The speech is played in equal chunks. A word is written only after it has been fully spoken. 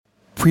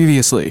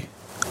Previously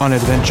on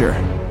Adventure.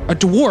 A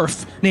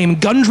dwarf named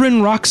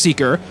Gundren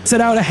Rockseeker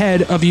set out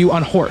ahead of you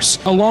on horse,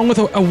 along with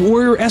a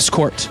warrior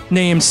escort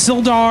named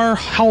Sildar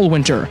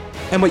Howlwinter.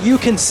 And what you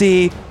can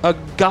see, a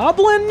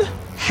goblin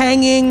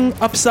hanging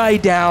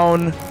upside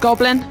down.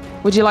 Goblin,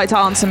 would you like to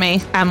answer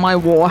me and my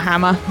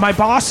warhammer? My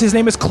boss, his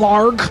name is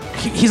Clarg.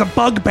 He's a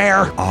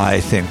bugbear. I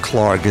think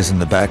Clark is in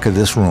the back of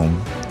this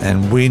room,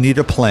 and we need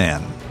a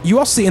plan. You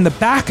also see in the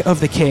back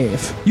of the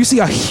cave, you see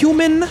a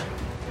human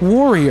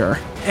warrior.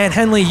 And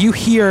Henley, you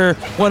hear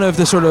one of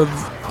the sort of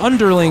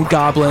underling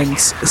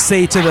goblins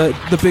say to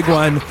the big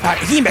one,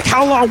 Yemek,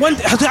 how long? When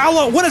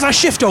is our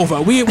shift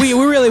over? We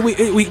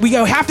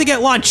have to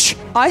get lunch.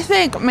 I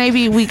think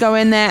maybe we go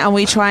in there and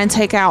we try and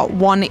take out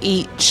one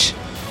each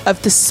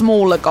of the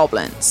smaller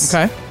goblins.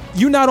 Okay.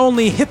 You not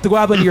only hit the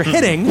goblin you're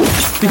hitting, you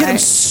hit him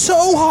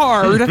so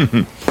hard,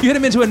 you hit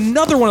him into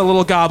another one of the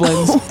little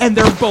goblins, and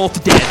they're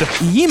both dead.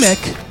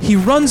 Yemek, he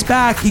runs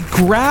back, he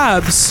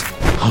grabs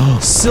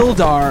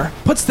Sildar,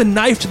 puts the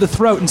knife to the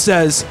throat and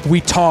says, "We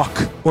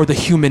talk or the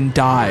human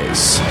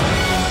dies."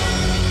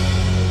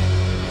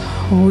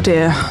 Oh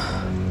dear.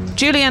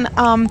 Julian,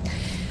 I'm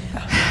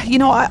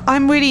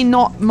really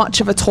not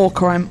much of a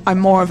talker. I'm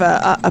more of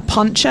a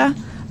puncher.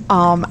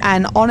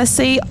 And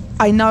honestly,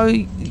 I know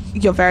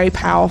you're very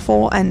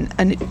powerful and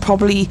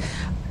probably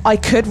I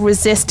could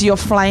resist your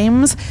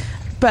flames,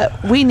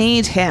 but we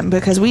need him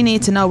because we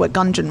need to know where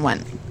Gundren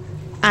went.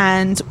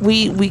 And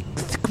we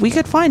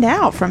could find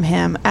out from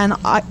him. And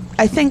I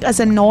think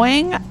as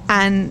annoying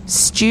and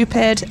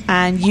stupid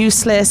and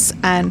useless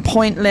and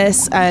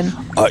pointless and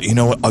You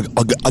know what?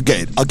 I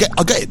get it. okay.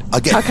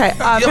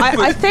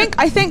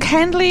 I think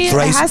Henley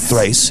has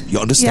Thrace, you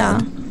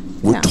understand? Yeah.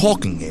 We're Yeah.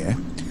 talking here.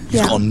 He's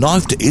Yeah. got a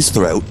knife to his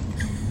throat,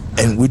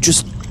 and we're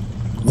just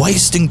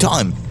wasting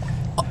time.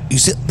 You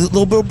see the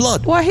little bit of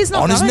blood Well, he's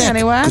not on his going neck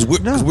anywhere.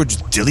 because we're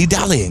just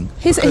dilly-dallying.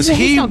 He's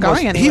not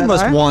going anywhere. He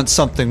must though. want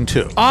something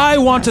too. I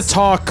want to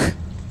talk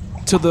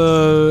to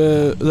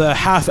the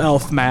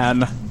half-elf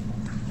man.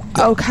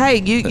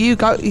 Okay, you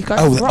go.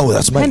 Oh,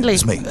 that's me. Henley,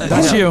 That's me.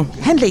 That's you.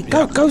 Henley,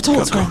 go talk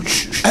to him.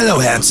 Hello,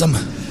 handsome.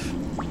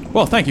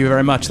 Well, thank you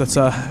very much. That's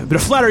a bit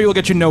of flattery will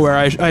get you nowhere,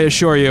 I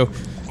assure you.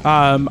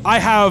 I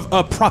have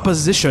a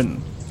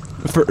proposition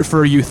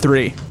for you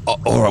three.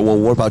 All right. Well,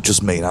 what about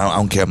just me? I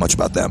don't care much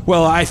about them.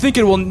 Well, I think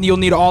you'll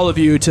need all of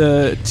you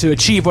to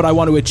achieve what I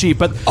want to achieve.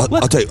 But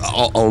I'll tell you.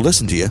 I'll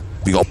listen to you.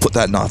 But you'll put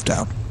that knife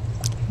down.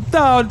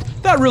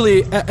 that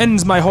really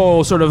ends my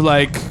whole sort of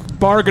like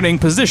bargaining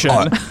position.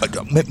 All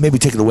right, maybe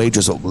take it away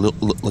just a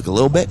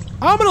little bit.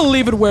 I'm gonna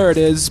leave it where it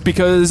is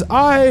because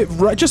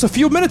just a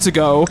few minutes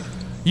ago,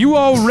 you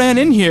all ran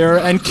in here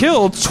and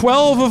killed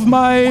 12 of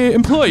my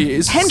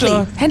employees.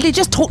 Henley,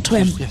 just talk to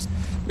him.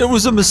 It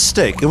was a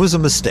mistake.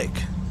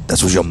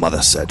 That's what your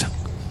mother said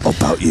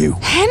about you.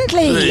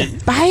 Henley,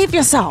 behave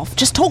yourself.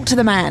 Just talk to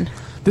the man.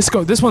 This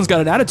one's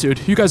got an attitude.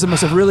 You guys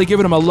must have really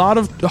given him a lot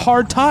of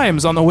hard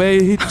times on the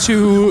way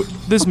to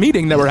this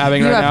meeting that we're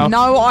having You right have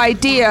now. no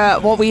idea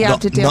what we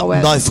have to deal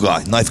with.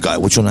 Knife guy.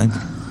 What's your name?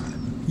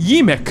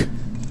 Yemek.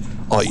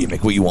 Oh,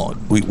 Yemek, what you want?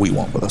 We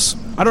want with us.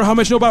 I don't know how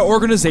much you know about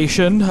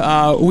organization.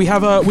 We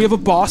have a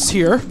boss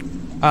here.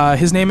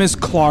 His name is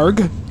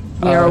Clarg.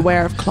 We're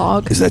aware of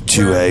Clog. Is that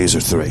 2 A's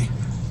or 3?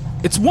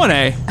 It's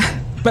 1A,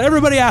 but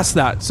everybody asked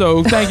that,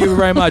 so thank you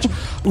very much.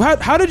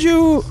 How did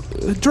you,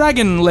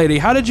 Dragon Lady,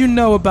 how did you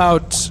know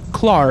about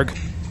Clarg?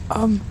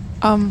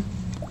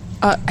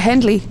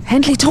 Henley,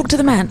 talk to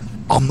the man.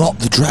 I'm not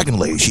the dragon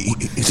lady.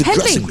 He's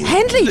addressing me.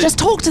 Henley, just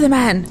talk to the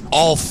man.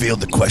 I'll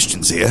field the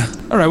questions here.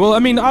 All right, well, I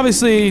mean,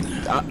 obviously,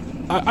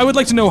 I would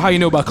like to know how you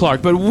know about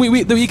Clarg, but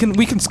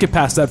we can skip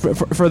past that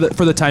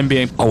for the time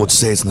being. I would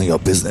say it's none of your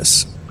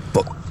business,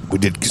 but we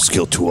did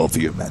kill 2 of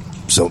your men,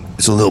 so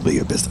it's a little bit of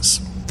your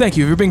business. Thank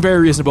you. You're being very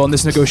reasonable in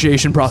this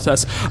negotiation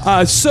process.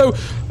 So,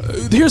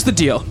 here's the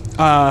deal.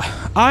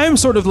 I'm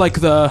sort of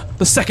like the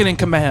second in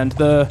command,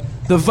 the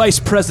vice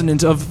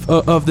president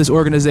of this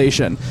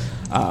organization.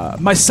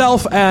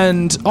 Myself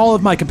and all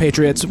of my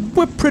compatriots,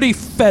 we're pretty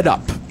fed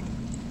up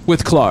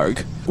with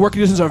Clarg. Work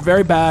conditions are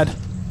very bad.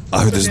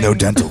 I heard there's no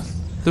dental.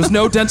 There's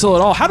no dental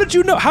at all. How did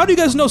you know? How do you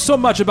guys know so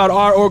much about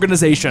our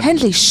organization?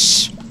 Henley,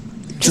 shh.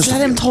 Just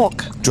let him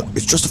talk.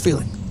 It's just a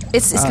feeling.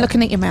 It's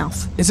looking at your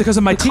mouth. Is it because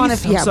of my teeth? I'm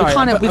sorry.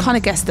 We kind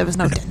of guessed there was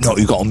no dent. No,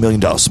 you got $1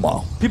 million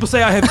smile. People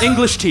say I have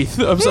English teeth.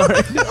 I'm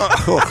sorry.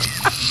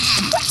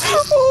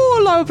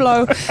 Oh, low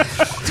blow.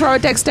 Throw a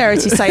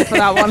dexterity save for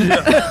that one.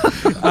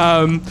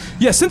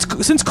 Since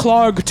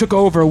Clarg took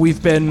over,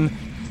 we've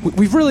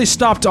really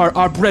stopped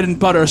our bread and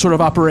butter sort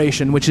of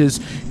operation, which is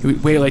we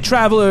waylay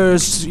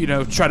travelers,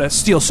 try to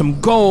steal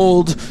some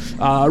gold,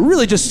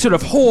 really just sort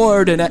of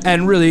hoard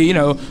and really,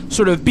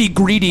 sort of be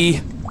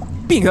greedy.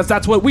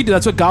 That's what we do.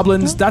 That's what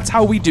goblins. That's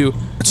how we do.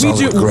 It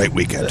sounds like a great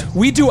weekend.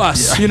 We do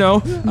us,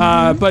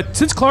 But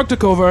since Clarg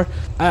took over,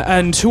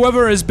 and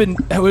whoever has been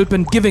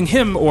giving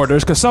him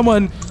orders, because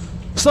someone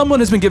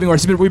has been giving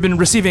orders. We've been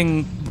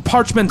receiving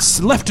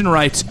parchments left and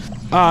right.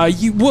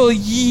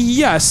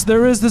 Yes,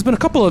 there's been a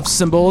couple of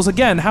symbols.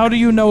 Again, how do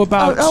you know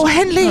about?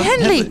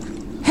 Henley.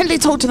 Henley,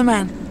 talk to the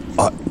man.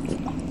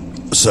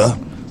 Sir?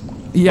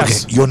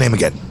 Yes. Okay, your name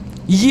again.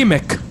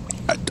 Yimik.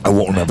 I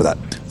won't remember that.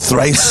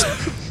 Thrace,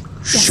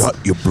 shut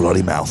your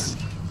bloody mouth.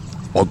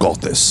 I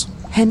got this.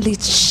 Henley,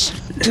 shh.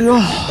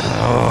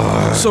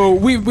 So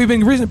we've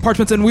been reading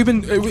parchments, and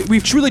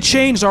we've truly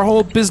changed our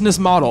whole business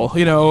model.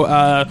 You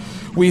know,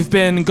 we've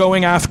been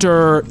going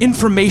after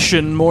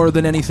information more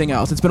than anything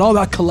else. It's been all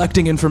about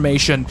collecting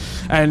information,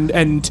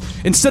 and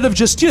instead of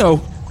just as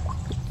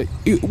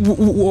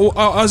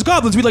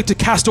goblins, we like to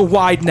cast a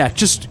wide net,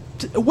 just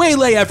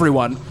waylay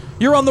everyone.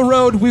 You're on the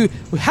road. We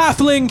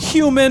halfling,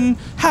 human,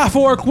 half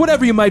orc,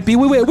 whatever you might be.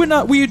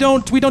 We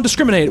don't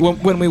discriminate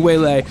when we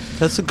waylay.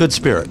 That's a good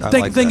spirit.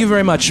 Thank you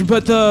very much.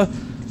 But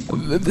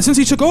since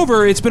he took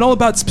over, it's been all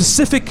about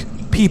specific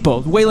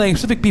people, waylaying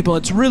specific people.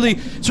 It's really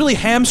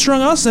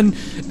hamstrung us, and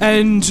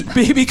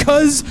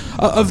because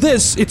of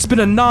this, it's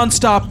been a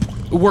nonstop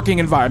working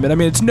environment. I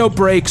mean, it's no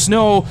breaks,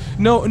 no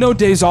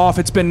days off.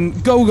 It's been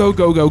go,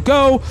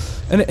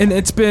 and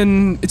it's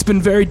been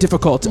very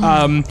difficult.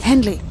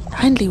 Henley,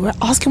 we're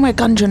asking where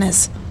Gundren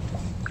is.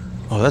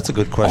 Oh, that's a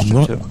good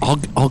question too.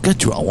 I'll get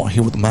to it. I want to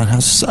hear what the man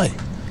has to say.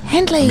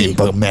 Henley. I mean,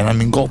 by man, I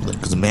mean goblin,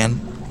 because the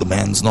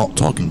man's not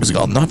talking because he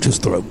got a knife to his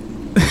throat.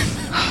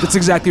 That's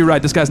exactly right.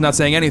 This guy's not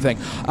saying anything.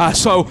 What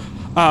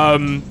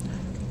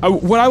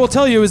I will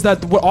tell you is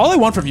that all I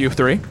want from you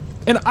three,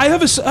 and I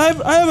have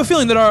a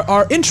feeling that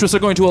our interests are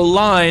going to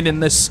align in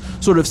this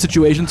sort of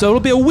situation, so it'll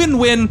be a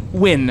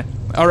win-win-win.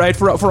 All right,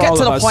 for all of us. Get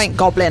to the point,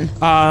 Goblin.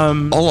 I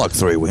like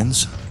 3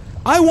 wins.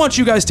 I want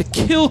you guys to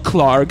kill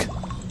Clark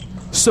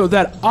so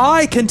that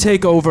I can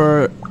take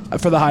over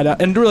for the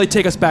hideout and really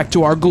take us back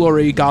to our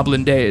glory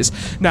goblin days.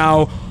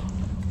 Now,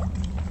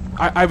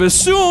 I've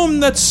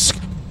assumed that's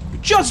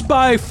just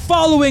by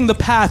following the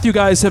path you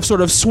guys have sort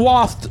of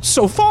swathed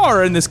so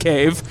far in this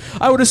cave,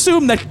 I would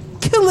assume that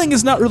killing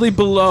is not really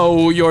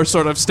below your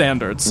sort of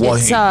standards. Why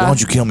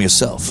don't you kill me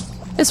yourself?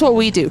 It's what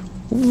we do.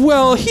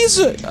 Well,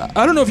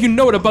 I don't know if you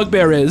know what a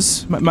bugbear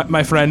is,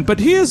 my friend, but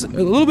he is a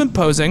little bit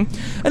imposing.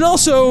 And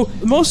also,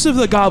 most of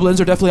the goblins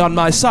are definitely on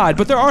my side,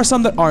 but there are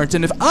some that aren't.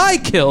 And if I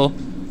kill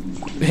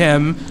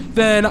him,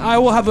 then I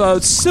will have a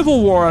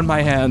civil war on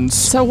my hands.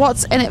 So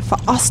what's in it for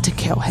us to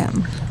kill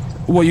him?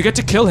 Well, you get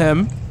to kill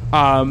him.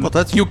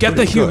 That's you get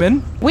the pretty good.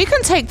 human. We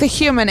can take the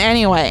human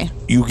anyway.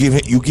 You give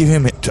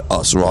him it to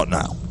us right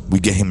now. We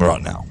get him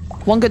right now.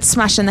 One good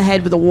smash in the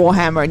head with a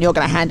warhammer and you're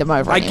going to hand him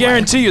over I anyway.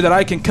 guarantee you that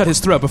I can cut his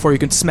throat before you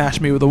can smash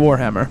me with a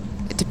warhammer.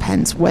 It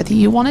depends whether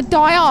you want to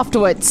die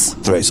afterwards.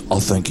 Thrace, I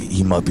think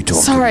he might be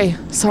talking.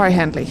 Sorry,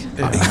 Henley.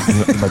 He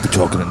might be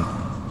talking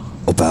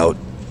about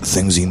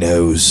things he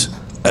knows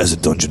as a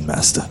dungeon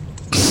master.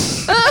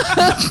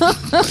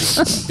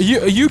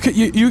 You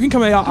can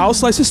come in, I'll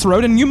slice his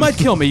throat, and you might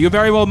kill me. You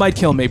very well might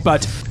kill me.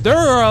 But there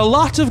are a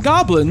lot of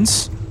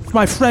goblins,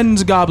 my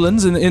friends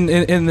goblins,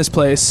 in this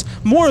place,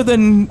 more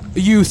than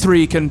you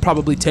three can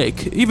probably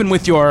take, even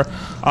with your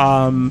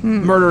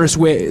murderous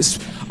ways.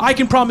 I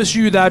can promise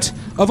you that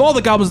of all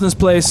the goblins in this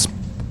place,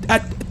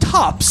 at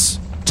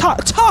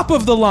top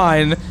of the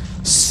line,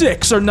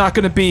 6 are not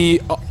going to be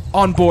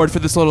on board for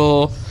this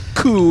little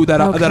coup that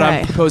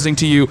I'm proposing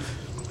to you.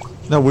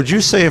 Now, would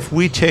you say if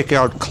we take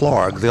out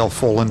Clark, they'll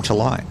fall into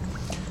line?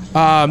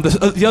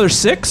 The other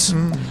 6?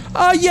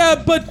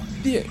 Yeah, but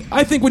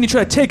I think when you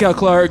try to take out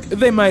Clark,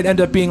 they might end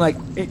up being like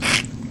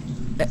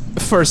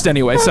first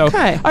anyway. Okay. So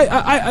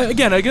I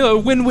get a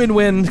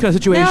win-win-win kind of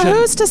situation. Now,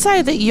 who's to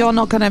say that you're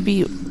not going to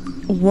be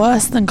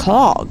worse than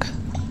Clark?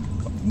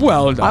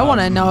 Well, I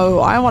want to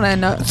know.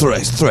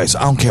 Thrace,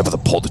 I don't care about the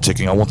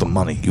politicking. I want the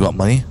money. You got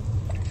money?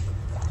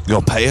 You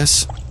gonna pay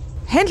us?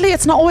 Henley,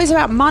 it's not always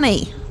about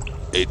money.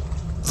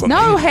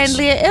 No,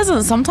 Henley, it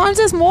isn't. Sometimes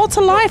there's more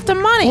to life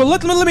than money. Well,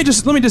 let me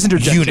just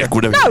interject. Eunuch,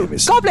 whatever your No, name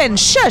is. Goblin,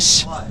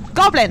 shush.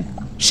 Goblin,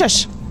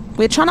 shush.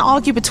 We're trying to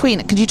argue between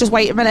it. Could you just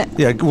wait a minute?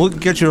 Yeah, we'll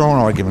get your own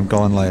argument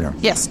going later.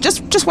 Yes,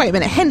 just wait a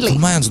minute. Henley. The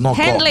man's not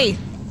Henley.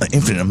 got an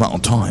infinite amount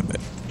of time.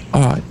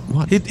 All right,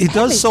 what? He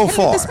does so Henley,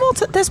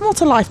 far. There's more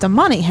to life than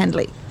money,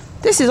 Henley.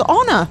 This is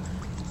honor.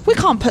 We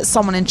can't put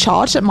someone in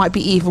charge that might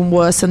be even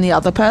worse than the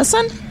other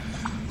person.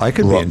 I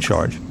could be in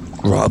charge.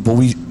 Right, but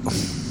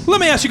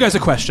Let me ask you guys a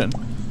question.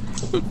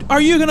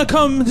 Are you gonna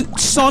come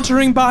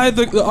sauntering by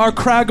our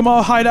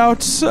Kragmaw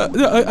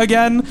hideouts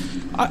again?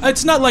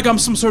 It's not like I'm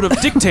some sort of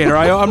dictator.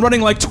 I'm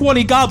running like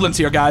 20 goblins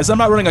here, guys. I'm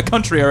not running a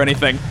country or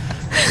anything.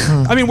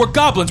 I mean, we're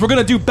goblins. We're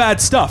gonna do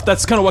bad stuff.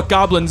 That's kind of what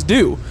goblins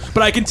do.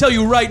 But I can tell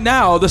you right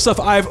now, the stuff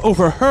I've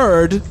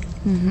overheard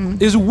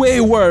is way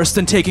worse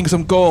than taking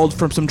some gold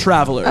from some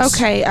travelers.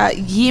 Okay,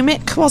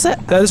 Yimik, was it?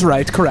 That is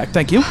right. Correct.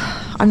 Thank you.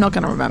 I'm not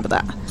going to remember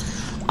that.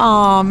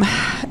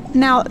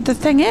 Now, the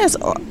thing is,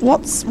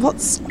 what's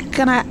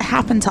going to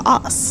happen to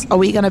us? Are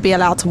we going to be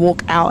allowed to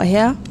walk out of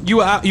here?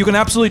 You can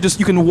absolutely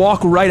you can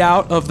walk right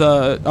out of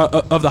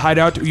the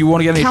hideout. You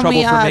want to get any trouble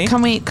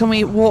from me? Can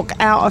we walk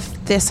out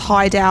of this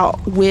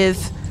hideout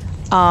with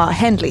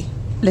Henley?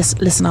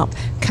 Listen up.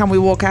 Can we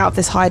walk out of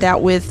this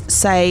hideout with,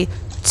 say,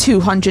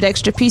 200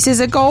 extra pieces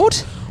of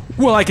gold?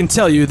 Well, I can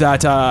tell you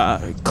that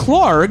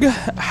Clark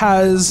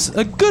has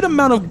a good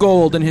amount of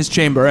gold in his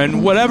chamber,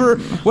 and whatever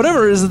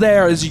is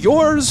there is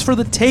yours for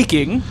the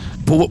taking.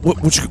 But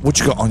what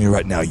you got on you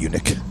right now,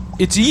 eunuch?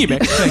 It's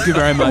Yemek. Thank you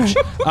very much.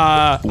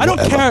 I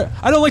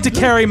don't like to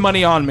carry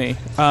money on me.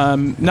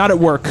 Not at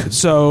work.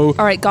 So.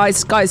 All right,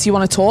 guys, you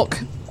want to talk?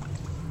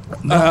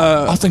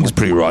 I think it's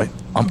pretty right.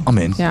 I'm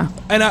in. Yeah.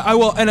 And I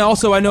will. And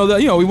also, I know that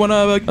we want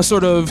a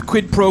sort of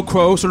quid pro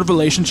quo sort of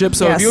relationship.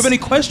 So, if you have any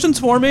questions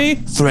for me,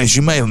 Thresh,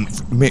 you may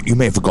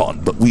have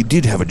forgotten, but we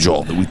did have a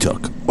job that we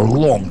took a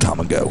long time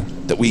ago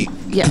that we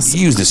could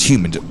use this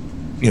human to,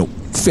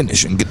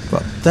 finish and get.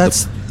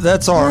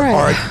 That's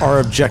our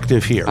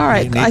objective here. All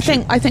right. I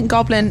think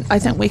Goblin. I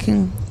think we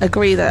can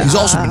agree that he's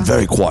also been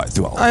very quiet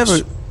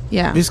throughout.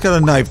 Yeah. He's got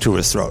a knife to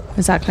his throat.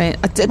 Exactly.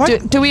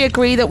 Do we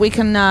agree that we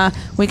can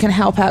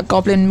help out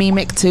Goblin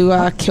Mimic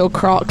to kill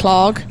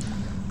Clark?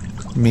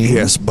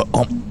 Yes, but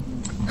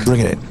bring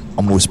it in.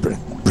 I'm whispering.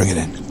 Bring it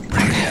in.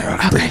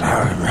 Okay.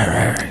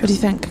 What do you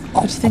think?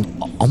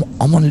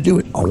 I want to do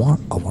it. I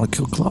want to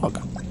kill Clark,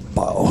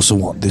 but I also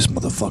want this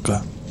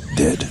motherfucker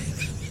dead,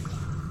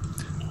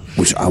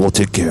 which I will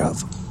take care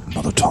of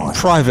another time.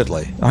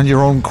 Privately, on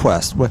your own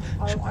quest.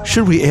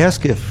 Should we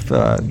ask if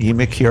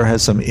Yemek here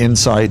has some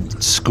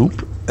inside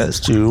scoop as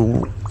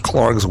to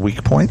Clark's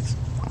weak points?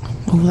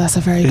 Oh, that's a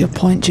very good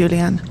point,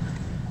 Julian.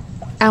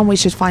 And we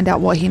should find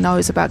out what he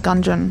knows about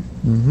Gundren.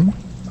 Mm-hmm.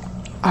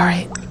 All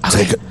right.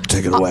 Okay.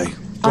 Take it away.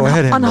 Go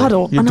ahead,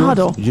 Henley.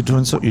 Unhuddle. You're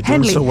doing so well.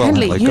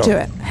 Henley, you do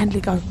it.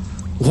 Henley, go.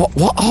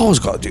 What I always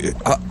got to do?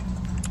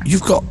 You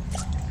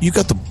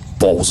got the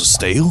balls of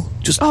steel.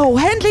 Just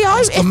Henley,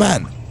 ask the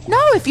man. No,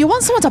 if you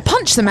want someone to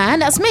punch the man,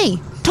 that's me.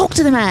 Talk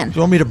to the man. If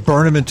you want me to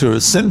burn him into a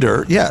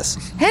cinder, yes.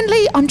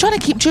 Henley, I'm trying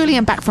to keep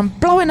Julian back from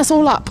blowing us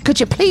all up. Could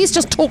you please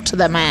just talk to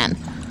the man?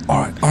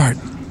 All right.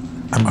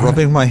 I'm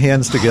rubbing my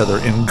hands together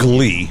in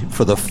glee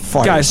for the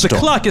firestorm. Guys, the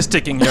clock is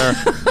ticking here.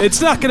 It's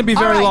not going to be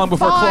very long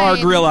before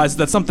Clark realizes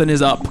that something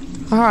is up.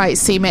 All right,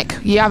 Seemick,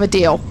 you have a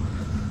deal.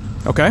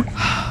 Okay.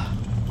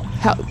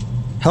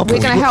 We're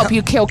going to help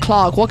you kill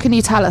Clark. What can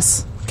you tell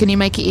us? Can you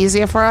make it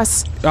easier for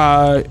us?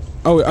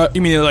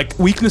 You mean like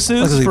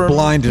weaknesses? Is he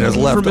blind in his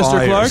left Mr.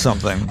 eye Clark? or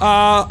something?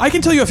 I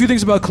can tell you a few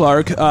things about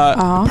Clark.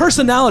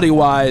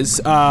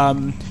 Personality-wise,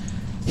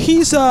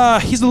 he's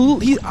a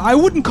little. I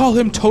wouldn't call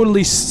him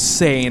totally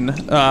sane.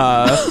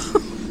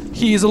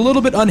 He's a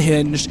little bit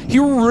unhinged. He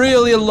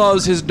really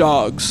loves his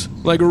dogs.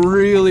 Like,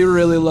 really,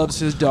 really loves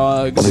his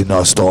dogs. Are they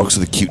nice dogs or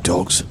the cute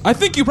dogs? I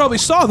think you probably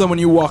saw them when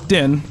you walked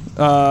in.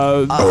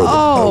 Right.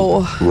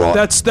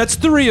 That's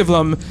 3 of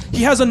them.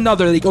 He has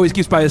another that he always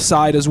keeps by his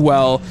side as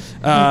well.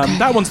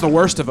 That one's the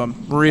worst of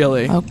them,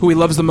 really. Okay. Who he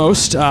loves the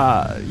most.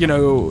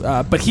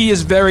 But he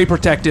is very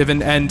protective,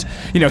 and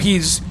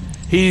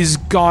he's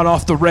gone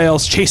off the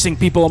rails, chasing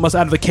people almost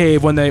out of the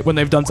cave when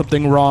they've done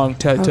something wrong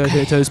to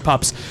his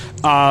pups.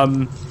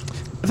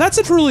 That's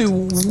it for really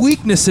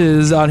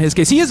weaknesses on his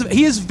case. He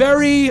is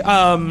very.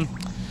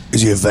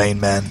 Is he a vain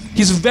man?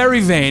 He's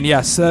very vain,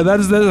 yes. That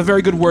is a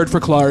very good word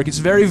for Clark. He's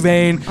very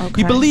vain.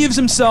 Okay. He believes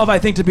himself, I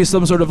think, to be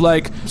some sort of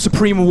like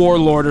supreme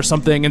warlord or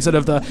something instead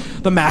of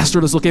the master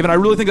of this little cave. And I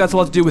really think that's a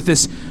lot to do with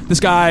this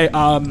guy,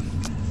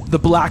 the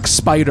Black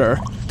Spider.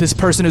 This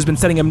person who's been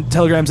sending him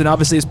telegrams and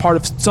obviously is part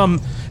of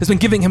has been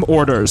giving him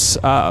orders.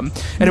 And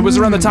it was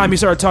around the time he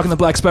started talking to the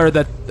Black Spider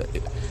that...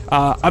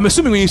 I'm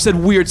assuming when you said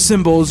weird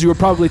symbols, you were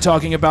probably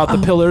talking about the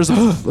pillars,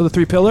 of the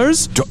 3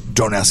 pillars.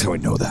 Don't ask how I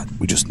know that.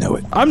 We just know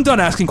it. I'm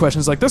done asking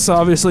questions like this.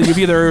 Obviously, you've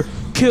either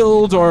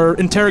killed or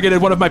interrogated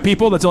one of my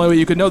people. That's the only way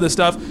you could know this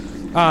stuff.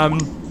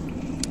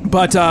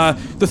 But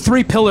the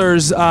 3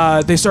 pillars,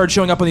 they started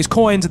showing up on these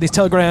coins and these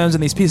telegrams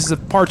and these pieces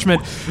of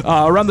parchment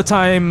around the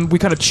time we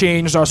kind of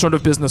changed our sort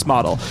of business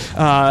model.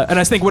 And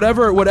I think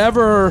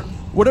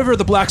whatever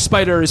the Black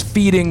Spider is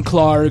feeding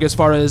Clark as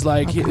far as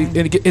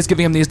is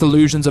giving him these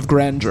delusions of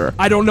grandeur.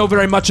 I don't know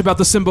very much about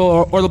the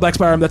symbol or the Black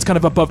Spider. That's kind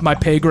of above my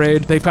pay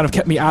grade. They've kind of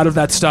kept me out of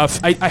that stuff.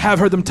 I have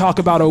heard them talk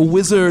about a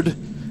wizard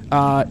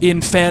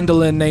in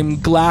Phandalin named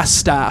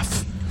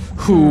Glassstaff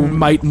who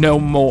might know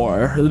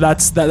more.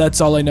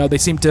 That's all I know. They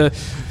seem to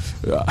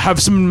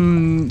have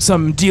some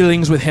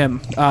dealings with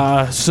him.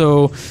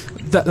 So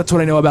that's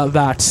what I know about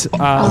that.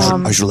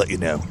 I should let you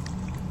know.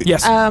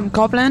 Yes.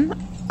 Goblin,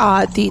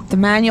 the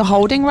man you're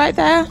holding right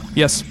there?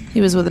 Yes.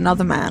 He was with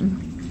another man.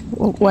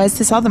 Where's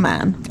this other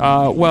man?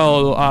 I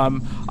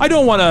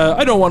don't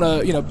want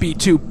to, be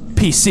too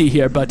PC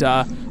here, but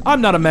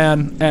I'm not a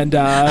man, and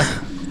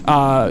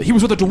he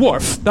was with a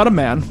dwarf, not a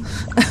man.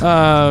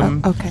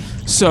 Okay.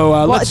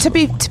 So to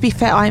be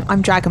fair,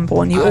 I'm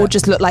Dragonborn. You all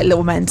just look like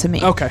little men to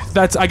me. Okay,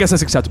 I guess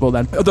that's acceptable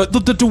then.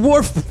 The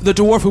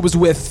dwarf who was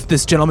with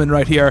this gentleman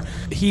right here,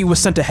 he was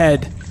sent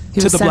ahead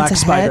to the Black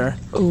Spider.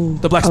 Ooh,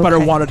 the Black Spider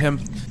wanted him.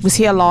 Was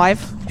he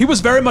alive? He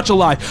was very much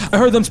alive. I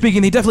heard them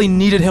speaking. They definitely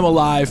needed him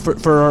alive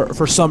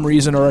for some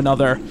reason or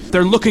another.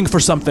 They're looking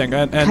for something.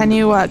 And can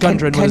you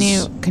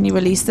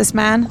release this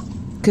man?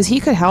 Because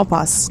he could help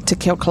us to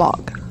kill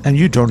Clark. And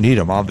you don't need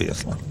him,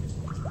 obviously.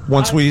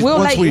 Once we We'll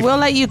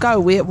let you go.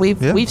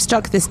 We've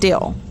struck this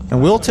deal.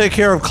 and we'll take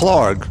care of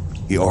Clark.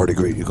 He already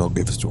agreed you're gonna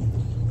give us to him.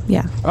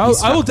 Yeah.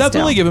 I will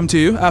definitely give him to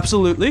you.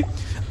 Absolutely.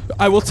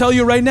 I will tell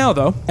you right now,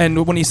 though.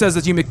 And when he says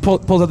that, Yimik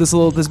pulls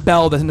out this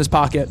bell that's in his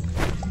pocket.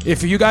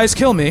 If you guys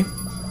kill me,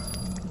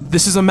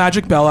 this is a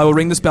magic bell. I will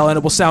ring this bell, and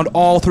it will sound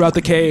all throughout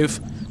the cave.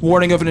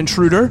 Warning of an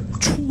intruder.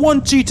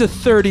 20 to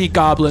 30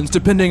 goblins,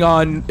 depending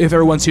on if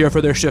everyone's here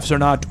for their shifts or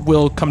not,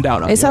 will come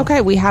down on It's you.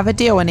 okay. We have a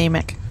deal,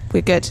 Anemic.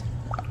 We're good.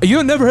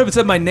 You never have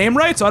said my name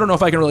right, so I don't know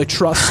if I can really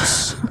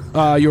trust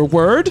your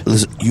word.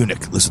 Listen,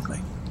 eunuch, listen to me.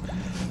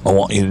 I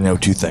want you to know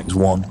two things.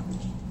 One,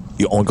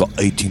 you only got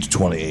 18 to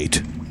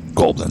 28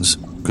 goblins,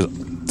 because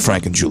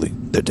Frank and Julie,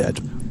 they're dead.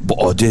 But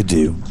what I did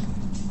do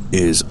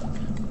is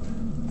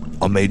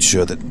I made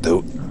sure that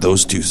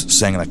those two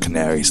sang like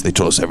canaries. They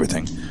told us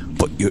everything.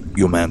 But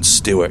your man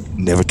Stuart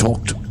never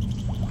talked.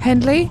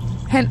 Hendley?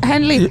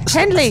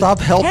 Hendley? Stop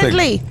helping.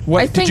 Hendley!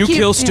 What, I did think you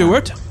kill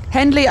Stuart? Yeah.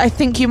 Hendley, I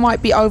think you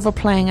might be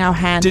overplaying our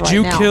hand Did right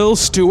you now. kill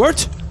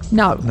Stuart?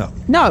 No.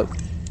 No.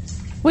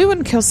 We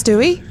wouldn't kill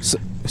Stewie.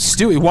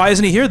 Stewie, why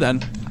isn't he here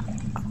then?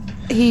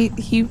 He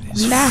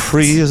left.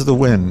 Free as the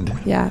wind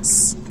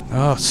Yes.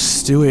 Oh,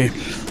 Stewie.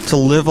 to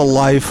live a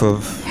life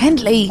of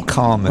Hendley.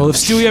 calm. Well, And if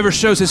Stewie ever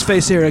shows his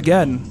face here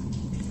again,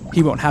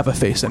 he won't have a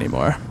face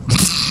anymore.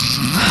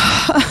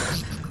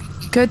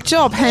 Good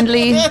job,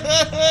 Hendley.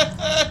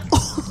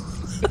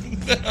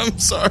 I'm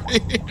sorry.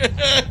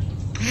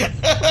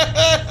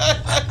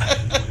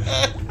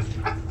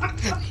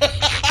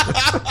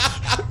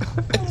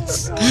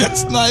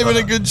 It's not even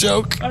a good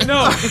joke. I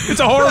know. It's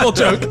a horrible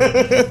joke.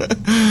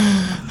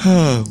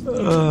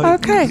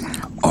 Okay.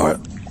 All right,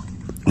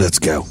 let's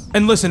go.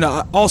 And listen,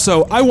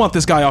 also, I want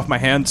this guy off my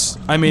hands.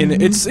 I mean,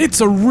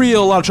 it's a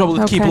real lot of trouble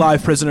to keep Okay.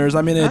 live prisoners.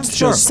 I mean, it's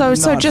sure. just So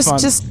not just fun.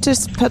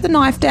 just put the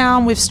knife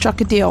down. We've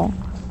struck a deal.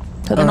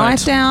 Put the All right.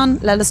 knife down.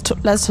 Let's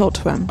talk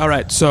to him. All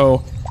right,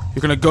 so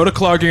you're gonna go to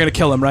Clark. You're gonna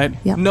kill him, right?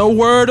 Yep. No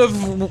word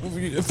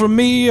from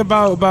me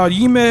about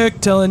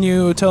Yimik telling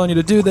you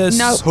to do this.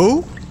 No.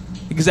 who?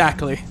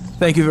 Exactly.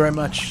 Thank you very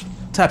much.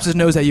 Taps his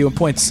nose at you and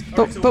points.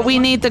 But we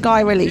need the guy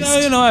released. Yeah,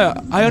 you know,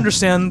 I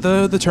understand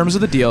the terms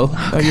of the deal.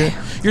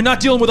 You're not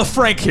dealing with a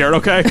Frank here,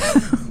 okay?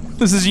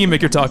 This is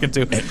Yimik you're talking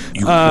to.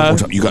 You, one more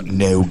time. You got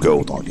no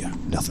gold on you.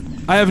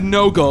 Nothing. I have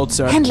no gold,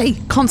 sir.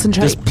 Hendley,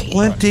 concentrate.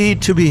 Plenty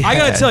to be had. I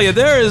gotta tell you,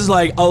 there is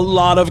like a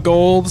lot of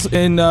golds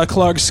in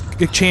Clark's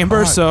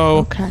chamber, so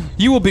Okay.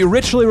 you will be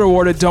richly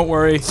rewarded. Don't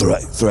worry.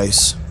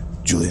 Thrice,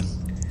 Julian.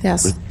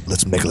 Yes.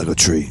 Let's make like a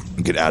tree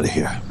and get out of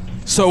here.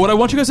 So what I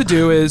want you guys to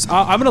do is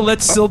I'm gonna let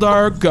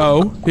Sildar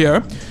go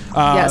here.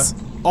 Yes.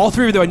 All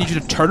three of you, though, I need you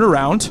to turn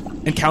around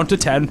and count to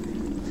 10,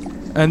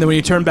 and then when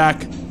you turn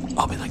back,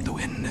 I'll be like the wind.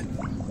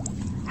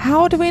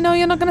 How do we know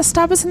you're not going to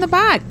stab us in the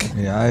back?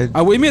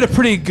 Yeah, We made a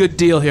pretty good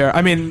deal here.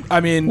 I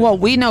mean, Well,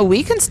 we know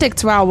we can stick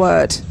to our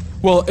word.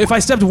 well, if I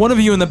stabbed one of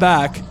you in the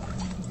back,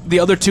 the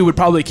other two would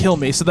probably kill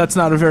me. So that's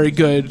not a very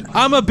good.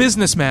 I'm a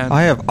businessman,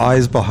 I have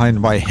eyes behind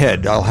my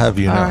head. I'll have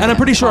you know. All right. and I'm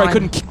pretty sure I Fine.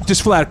 couldn't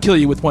just flat out kill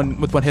you with one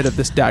hit of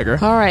this dagger.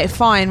 All right,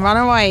 fine. Run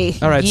away.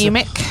 All right, so-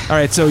 Yimik. All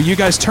right, so you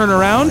guys turn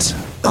around.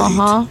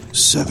 Uh-huh. 8,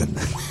 7,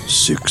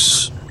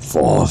 6,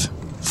 5,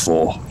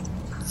 4,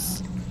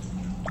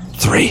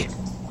 3.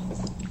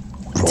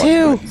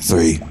 Two.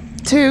 3,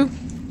 2.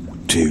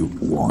 2,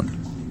 1.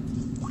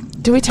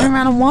 Do we turn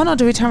around on 1 or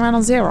do we turn around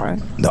on 0?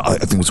 No, I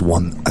think it's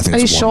 1. I think Are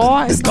it's you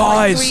 1. sure? It's not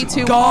like Guys, 3, 2,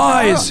 1.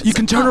 guys, you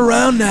can turn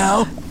around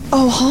now.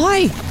 Oh,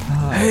 hi.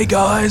 Hey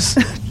guys,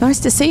 Nice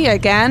to see you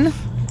again.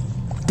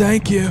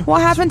 thank you.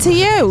 What happened to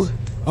you?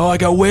 Oh, I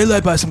got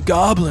waylaid by some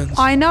goblins.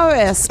 I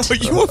noticed. Are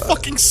you a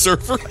fucking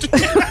surfer?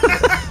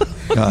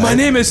 My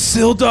name is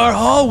Sildar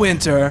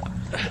Hallwinter.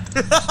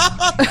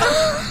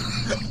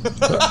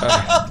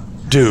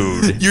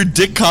 Dude. You're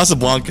Dick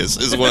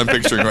Casablancas is what I'm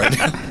picturing right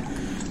now.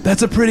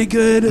 That's a pretty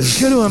good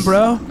one,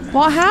 bro.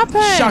 What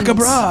happened? Shaka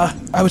bra.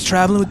 I was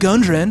traveling with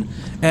Gundren,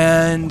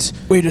 and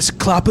we were just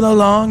clopping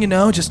along, you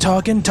know, just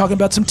talking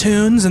about some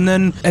tunes, and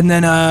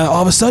then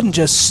all of a sudden,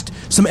 just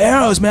some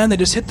arrows, man. They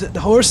just hit the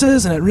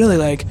horses, and it really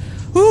like,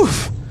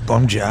 oof,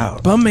 Bummed you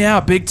out. bummed me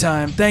out big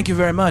time. Thank you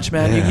very much,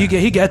 man. Yeah.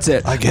 He gets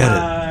it. I get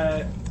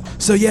it.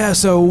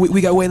 So we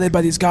got waylaid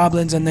by these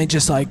goblins, and they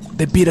just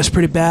they beat us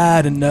pretty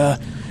bad, and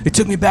they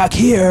took me back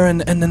here,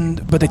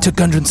 but they took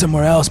Gundren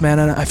somewhere else, man.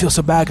 And I feel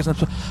so bad because I'm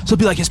supposed to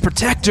be like his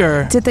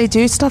protector. Did they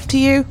do stuff to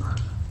you?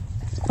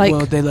 Like,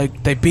 Well,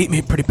 they beat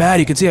me pretty bad.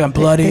 You can see I'm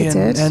bloody They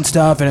did? and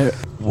stuff. And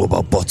What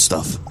about butt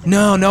stuff?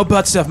 no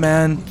butt stuff,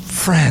 man.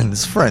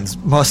 Friends,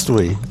 must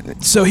we?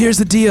 So here's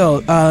the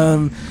deal.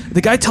 The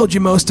guy told you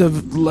most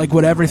of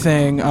what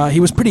everything. He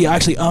was pretty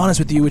actually honest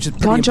with you, which is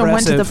pretty Gundren impressive.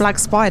 went to the Black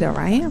Spider,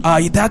 right?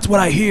 That's what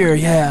I hear.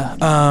 Yeah.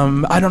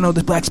 I don't know who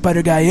this Black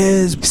Spider guy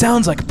is.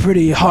 Sounds like a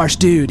pretty harsh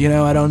dude. You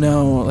know. I don't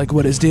know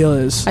what his deal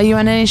is. Are you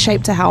in any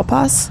shape to help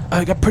us?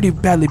 I got pretty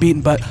badly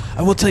beaten, but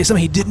I will tell you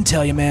something he didn't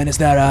tell you, man. Is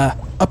that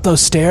up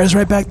those stairs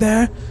right back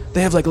there?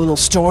 they have like a little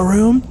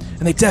storeroom,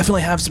 and they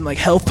definitely have some like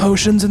health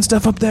potions and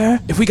stuff up there.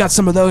 If we got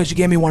some of those, you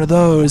gave me one of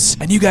those,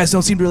 and you guys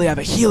don't seem to really have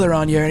a healer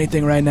on you or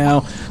anything right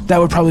now, that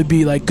would probably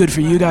be like good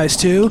for you guys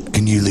too.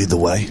 Can you lead the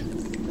way?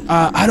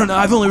 I don't know.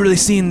 I've only really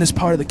seen this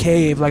part of the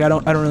cave. Like I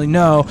don't really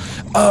know.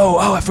 Oh,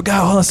 I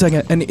forgot. Hold on a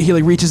second. And he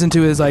like reaches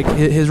into his like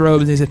his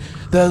robes and he said,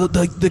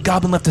 the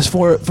goblin left this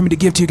for me to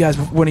give to you guys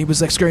when he was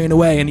like scurrying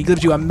away, and he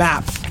gives you a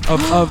map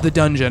of the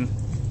dungeon.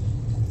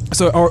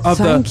 So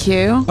Thank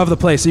you. Of the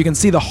place, so you can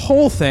see the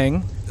whole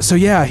thing. So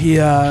yeah, he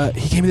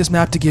gave me this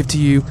map to give to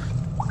you,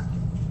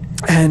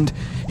 and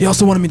he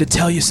also wanted me to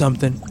tell you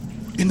something.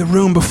 In the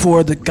room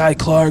before the guy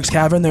Clark's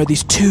cavern, there are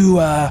these two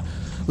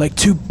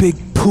big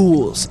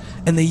pools,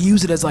 and they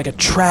use it as like a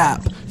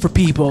trap for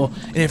people.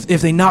 And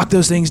if they knock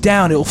those things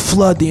down, it'll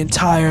flood the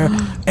entire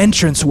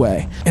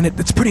entranceway. And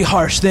it's a pretty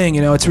harsh thing,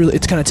 you know. It's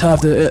kind of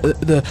tough.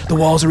 The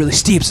walls are really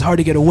steep. It's hard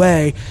to get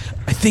away.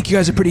 I think you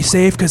guys are pretty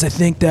safe because I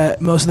think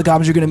that most of the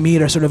goblins you're going to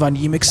meet are sort of on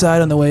Yimik's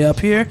side on the way up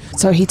here.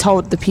 So he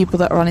told the people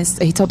that are on his,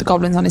 he told the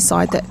goblins on his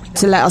side that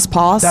to let us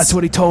pass. That's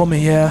what he told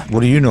me. Yeah. What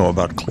do you know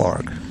about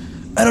Clark?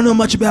 I don't know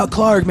much about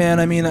Clark, man.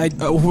 I mean,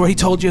 what he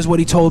told you is what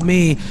he told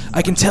me.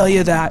 I can tell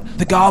you that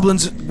the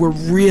goblins were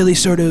really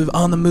sort of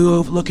on the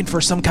move, looking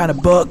for some kind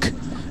of book.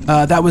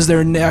 That was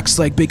their next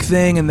like big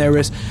thing, and they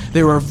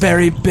were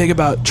very big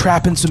about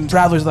trapping some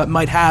travelers that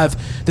might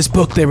have this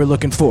book they were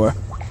looking for.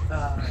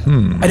 I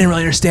didn't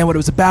really understand what it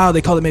was about.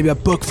 They called it maybe a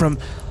book from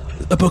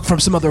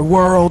some other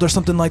world or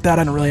something like that.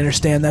 I don't really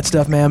understand that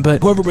stuff, man.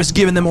 But whoever was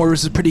giving them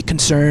orders was pretty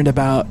concerned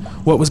about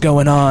what was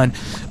going on.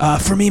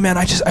 For me, man,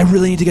 I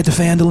really need to get to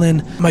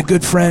Phandalin. My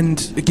good friend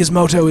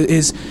Gizmodo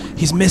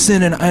he's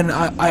missing, and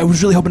I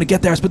was really hoping to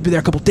get there. I was supposed to be there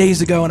a couple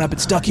days ago, and I've been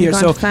stuck here.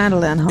 You're going to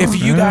Phandalin, huh? If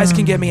you guys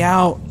can get me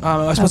out,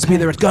 I was supposed to be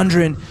there at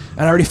Gundren, and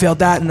I already failed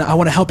that, and I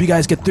want to help you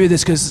guys get through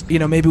this because, you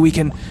know, maybe we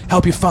can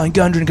help you find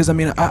Gundren because, I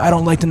mean, I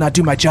don't like to not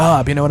do my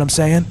job. You know what I'm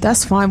saying?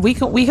 That's fine. We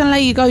can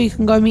let you go. You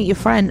can go meet your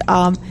friend.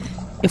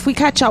 If we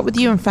catch up with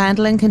you in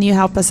Phandalin, can you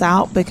help us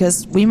out?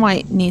 Because we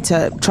might need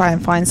to try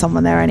and find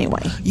someone there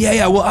anyway.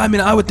 Yeah. Well, I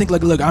mean, I would think,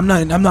 like, look, I'm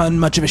not in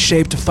much of a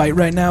shape to fight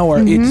right now or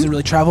to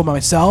really travel by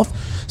myself.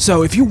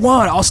 So if you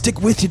want, I'll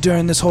stick with you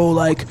during this whole,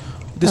 like,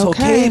 whole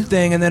cave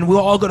thing, and then we'll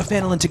all go to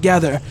Phandalin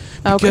together.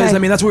 Because, I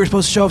mean, that's where we're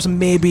supposed to show up, so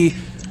maybe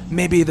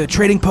the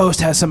trading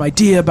post has some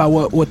idea about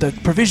what the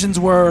provisions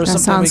were or That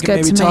something. We sounds can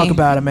good maybe to talk me.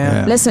 about it,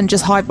 man. Yeah. Listen,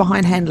 just hide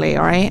behind Henley,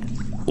 all right?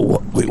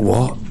 Wait,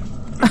 what?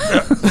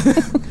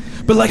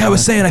 But like I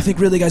was saying, I think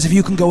really, guys, if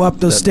you can go up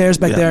those stairs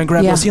back there and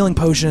grab Yeah. those healing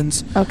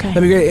potions, Okay.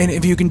 that'd be great. And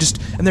if you can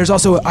and there's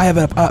also, I have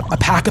a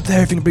pack up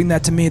there. If you can bring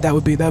that to me, that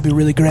would be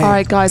really great. All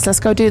right, guys,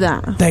 let's go do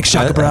that. Thanks,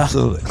 Shaka Bra.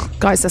 Absolutely.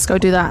 Guys, let's go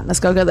do that. Let's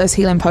go get those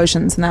healing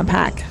potions in that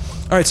pack.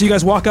 All right, so you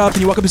guys walk up,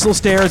 and you walk up these little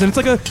stairs, and it's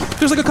like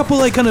there's like a couple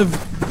like kind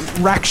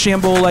of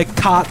rack-shamble like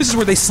cot. This is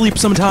where they sleep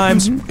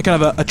sometimes.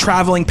 Kind of a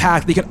traveling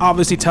pack that you can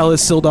obviously tell is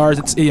Sildar's.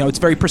 It's, you know, it's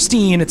very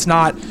pristine. It's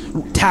not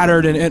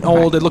tattered and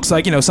old. It looks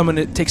like, you know, someone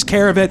that takes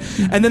care of it.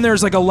 And then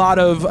there's like a lot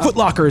of foot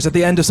lockers at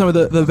the end of some of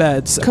the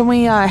beds. Can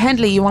we,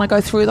 Henley, you want to go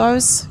through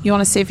those? You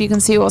want to see if you can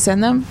see what's in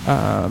them?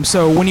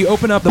 So when you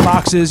open up the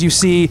boxes, you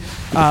see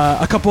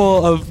a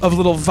couple of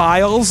little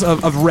vials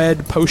of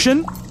red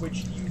potion,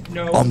 which you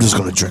know. I'm just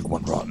gonna drink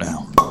one right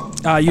now.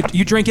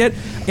 You drink it,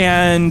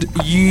 and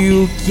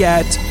you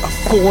get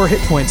 4 hit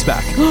points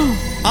back.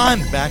 I'm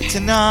back to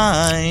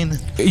 9.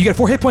 You get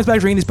 4 hit points back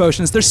drinking these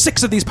potions. There's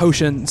 6 of these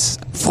potions.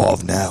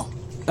 5 now.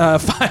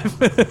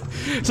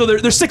 5. So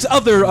there's 6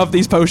 other of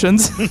these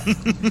potions.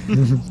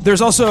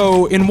 There's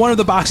also, in one of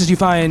the boxes, you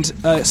find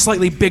a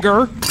slightly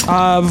bigger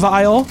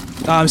vial,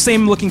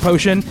 same looking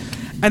potion.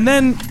 And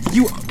then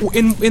you,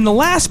 in the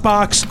last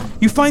box,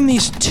 you find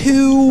these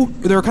 2.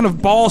 They're kind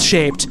of ball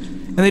shaped,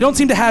 and they don't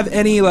seem to have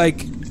any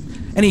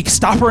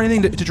stopper or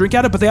anything to drink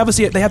out of. But they have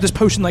this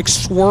potion like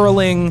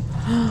swirling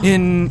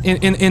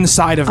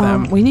inside of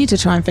them. We need to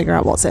try and figure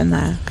out what's in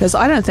there, because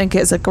I don't think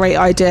it's a great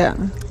idea.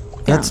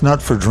 That's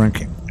not for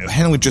drinking.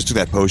 Henley just took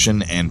that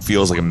potion and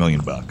feels like $1 million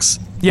bucks.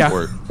 Yeah.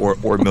 Or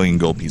 1 million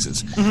gold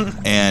pieces.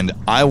 And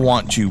I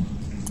want to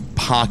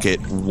pocket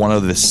one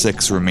of the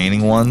 6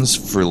 remaining ones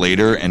for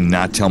later and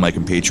not tell my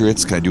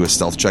compatriots. Can I do a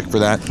stealth check for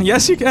that?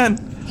 Yes, you can.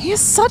 He is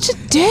such a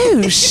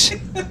douche.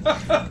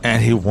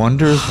 And he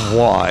wonders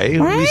why. we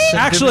sent him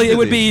Actually, into it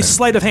would these be things.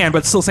 sleight of hand,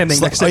 but still same thing.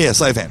 Oh, yeah,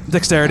 sleight of hand.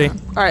 Dexterity.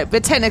 All right,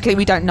 but technically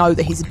we don't know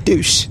that he's a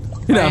douche.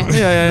 You know. Right?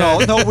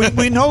 Yeah. No,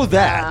 we know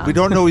that. We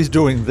don't know he's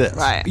doing this.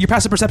 Right. Your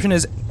passive perception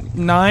is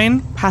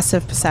 9.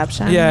 Passive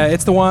perception. Yeah,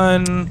 it's the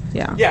one.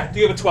 Yeah. Yeah,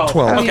 you have a 12.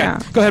 12. Okay, Yeah.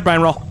 go ahead,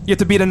 Brian, roll. You have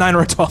to beat a 9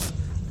 or a 12.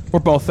 Or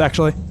both,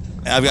 actually.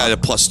 I've got a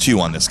 +2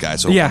 on this guy,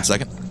 so Yeah. 1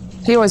 second.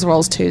 He always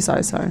rolls 2, so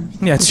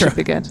Yeah, it's it should true.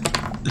 be good.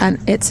 And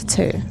it's a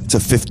 2. It's a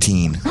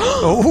 15.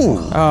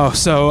 Oh. Oh,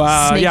 so,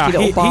 Sneaky yeah,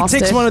 little he takes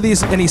bastard. one of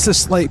these and he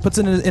just, like, puts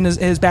it in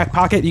his back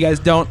pocket. You guys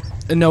don't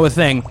know a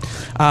thing.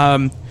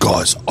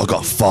 Guys, I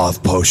got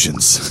 5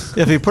 potions.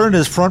 If he put it in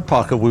his front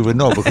pocket, we would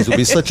know because it would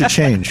be such a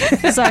change.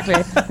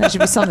 Exactly. There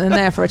should be something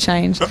there for a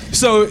change.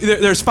 So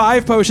there's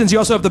 5 potions. You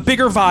also have the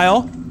bigger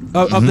vial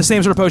of the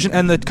same sort of potion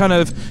and the kind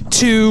of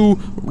 2,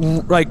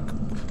 like,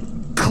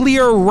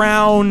 clear,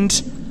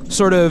 round,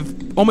 sort of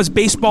almost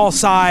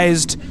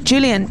baseball-sized.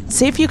 Julian,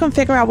 see if you can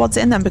figure out what's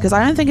in them, because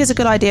I don't think it's a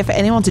good idea for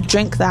anyone to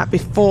drink that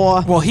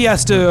before. Well,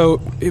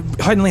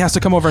 Henley has to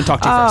come over and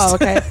talk to you Oh,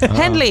 first.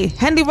 okay.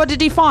 Henley, what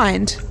did he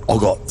find? I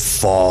got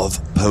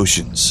 5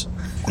 potions.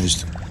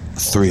 There's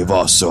 3 of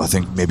us, so I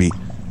think maybe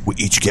we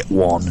each get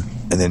 1,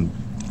 and then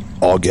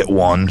I'll get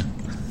 1,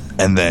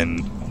 and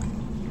then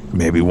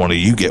maybe one of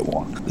you get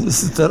 1.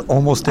 That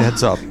almost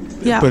adds up.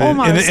 Yeah, but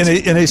almost.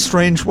 In a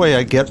strange way,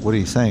 I get what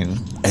he's saying.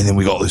 And then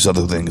we got this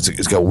other thing.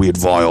 It's got a weird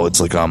vial.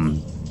 It's like a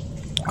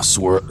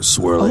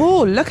swirly.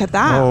 Oh, look at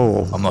that.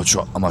 Oh, I'm not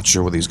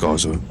sure what these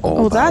guys are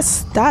all Oh, about.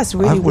 that's I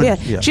really would- weird.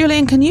 yeah.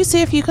 Julian, can you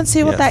see if you can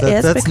see what that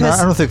is? that's Because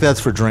I don't think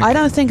that's for drinking. I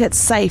don't think it's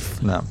safe.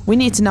 No. We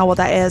need to know what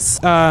that is.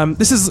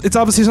 It's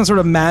obviously some sort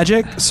of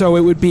magic, so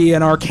it would be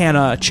an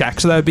Arcana check.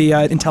 So that would be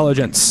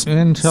intelligence.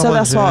 Intelligence. So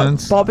that's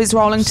what Bobby's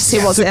rolling to see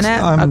what's in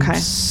it? I'm Okay.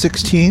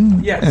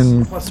 16 Yes,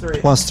 and plus 3.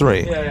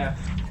 +3. Yeah.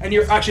 And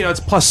you're actually, no,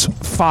 it's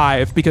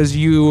 +5 because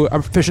you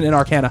are proficient in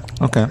Arcana.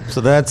 Okay, so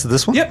that's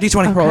this one? Yep,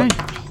 D20, roll it.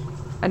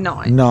 A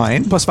 9.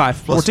 9. +5.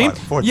 14?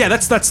 14. Yeah,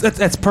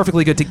 that's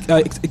perfectly good to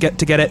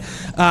get it.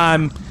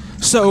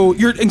 So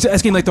you're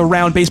asking like the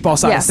round baseball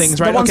size Yes, things,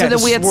 the right? ones Okay. with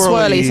the weird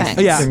swirly things.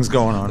 Yeah. Things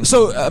going on.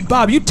 So,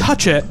 Bob, you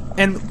touch it,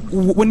 and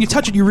when you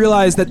touch it, you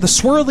realize that the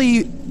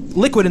swirly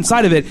liquid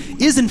inside of it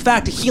is, in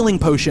fact, a healing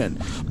potion.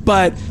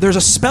 But there's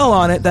a spell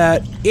on it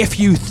that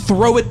if you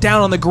throw it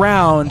down on the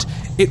ground,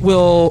 it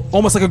will,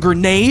 almost like a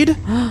grenade,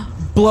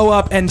 blow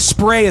up and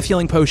spray a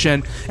healing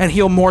potion and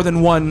heal more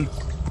than one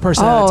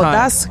person at a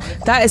time.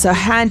 That is a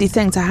handy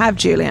thing to have,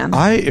 Julian.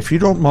 If you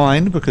don't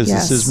mind, because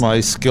Yes. this is my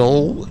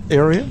skill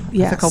area, I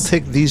Yes. think I'll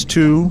take these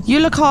 2. You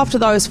look after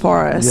those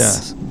for us.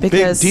 Yes. Big,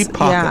 Because deep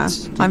pockets.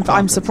 Yeah, Deep I'm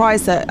pockets.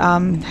 surprised that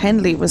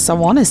Henley was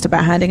so honest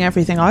about handing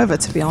everything over,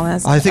 to be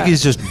honest. I think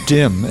he's just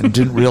dim and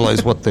didn't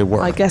realize what they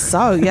were. I guess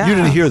so, yeah. You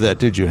didn't hear that,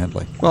 did you,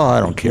 Henley? Well, I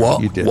don't care.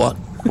 What? You did. What?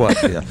 What?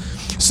 Yeah.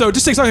 So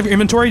just take stock of your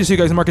inventory, just so you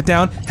guys can mark it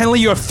down. Henley,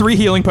 you have 3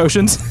 healing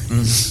potions.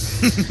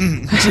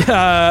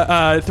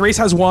 Thrace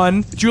has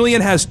 1.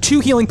 Julian has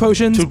 2 healing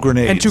potions. 2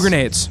 grenades. And 2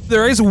 grenades.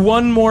 There is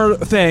one more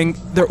thing.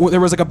 There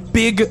was like a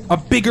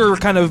bigger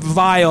kind of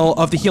vial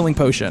of the healing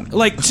potion,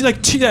 like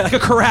a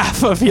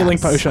carafe of healing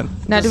potion.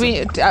 Now, do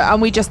we?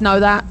 And we just know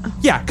that.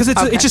 Yeah, because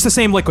it's Okay. just the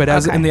same liquid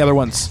as Okay. in the other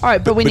ones. All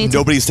right, but we need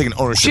nobody's taking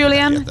ownership. of that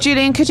Julian, yet, then.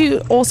 Julian, could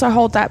you also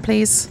hold that,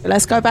 please?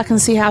 Let's go back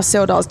and see how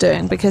Sildar's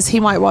doing, because he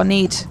might well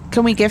need.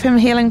 Can we give him a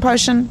healing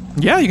potion?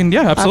 Yeah, you can.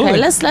 Yeah, absolutely.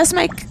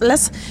 Okay,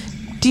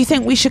 do you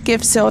think we should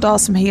give Sildar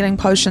some healing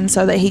potions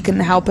so that he can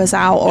help us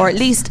out, or at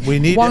least We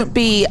need won't it.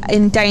 be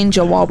in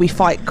danger while we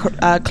fight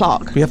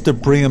Clark? We have to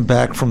bring him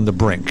back from the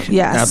brink.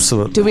 Yes.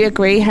 Absolutely. Do we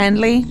agree,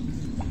 Henley?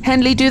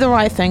 Henley, do the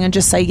right thing and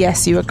just say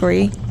yes, you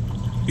agree.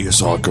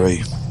 Yes, I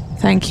agree.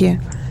 Thank you.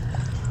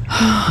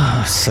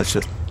 Such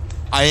a.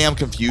 I am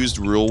confused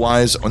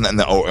rule-wise.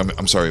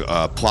 I'm sorry,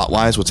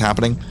 plot-wise, what's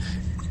happening?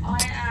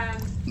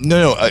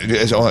 No, I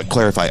want to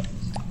clarify.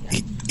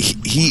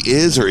 He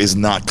is or is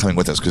not coming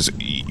with us, because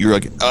you're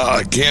like,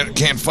 I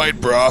can't fight,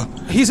 bruh.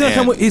 He's gonna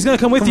come. He's gonna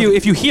come with you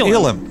if you heal him.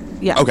 Heal him.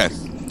 Yeah. Okay,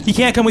 He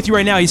can't come with you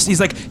right now. He's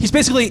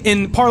basically,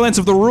 in parlance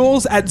of the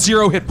rules, at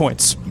 0 hit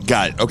points.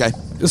 got it. Okay,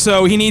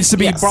 So he needs to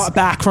be Yes. brought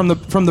back from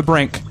the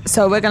brink.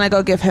 So we're gonna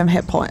go give him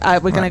hit point.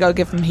 We're gonna go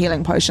give him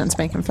healing potions,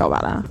 make him feel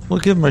better. We'll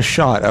give him a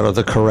shot out of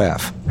the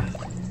carafe.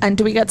 And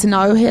do we get to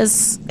know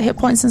his hit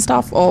points and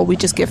stuff, or we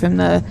just give him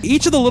the?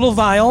 Each of the little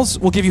vials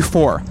will give you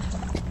 4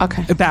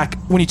 Okay. back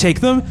when you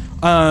take them.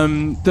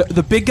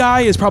 The big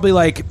guy is probably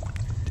like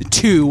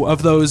 2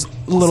 of those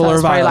littler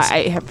it's probably vials.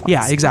 like 8 hit points.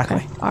 Yeah, exactly.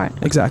 Okay. All right.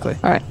 Exactly.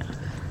 All right.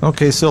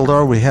 Okay,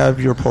 Sildar, we have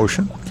your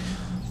potion.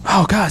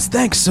 Oh, guys,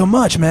 thanks so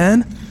much,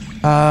 man.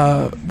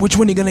 Which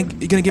one are you gonna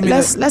give me?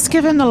 Let's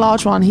give him the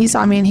large one. He's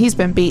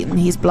been beaten.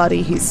 He's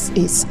bloody. He's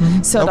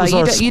Sildar, was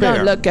our you don't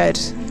spare. look good.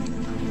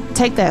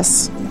 Take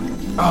this.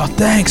 Oh,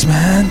 thanks,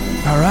 man.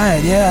 All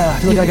right, yeah. I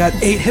feel like I got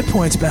 8 hit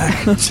points back.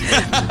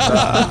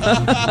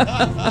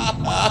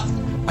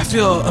 I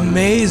feel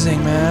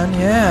amazing, man.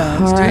 Yeah,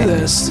 let's All right. do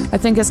this. I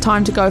think it's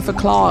time to go for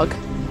Clog.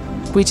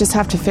 We just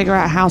have to figure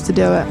out how to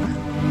do it.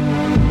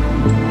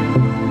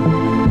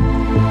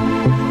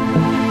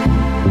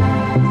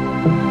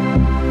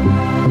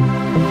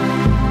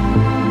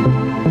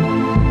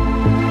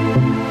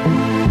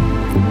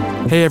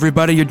 Hey,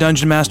 everybody, your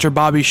Dungeon Master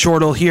Bobby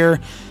Shortle here.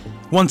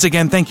 Once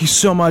again, thank you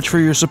so much for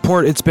your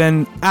support. It's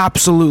been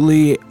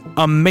absolutely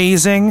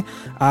amazing.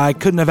 I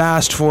couldn't have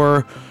asked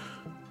for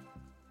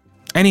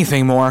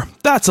anything more.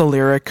 That's a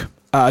lyric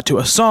to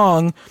a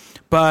song,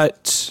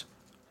 but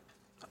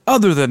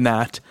other than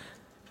that,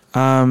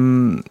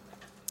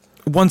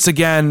 once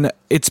again,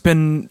 it's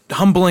been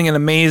humbling and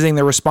amazing,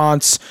 the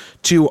response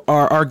to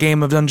our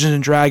game of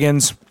Dungeons &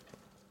 Dragons.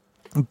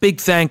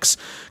 Big thanks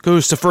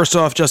goes to, first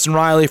off, Justin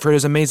Riley for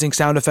his amazing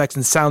sound effects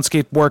and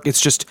soundscape work. It's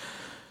just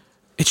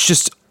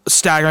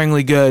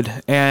staggeringly good.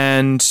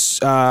 And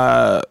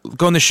go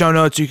in the show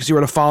notes, you can see where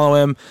to follow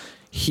him.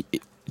 He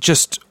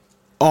just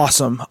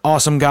awesome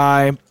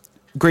guy,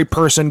 great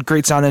person,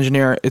 great sound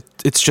engineer.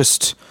 It's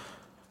just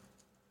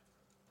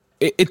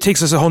it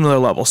takes us a whole nother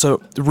level.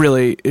 So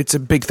really, it's a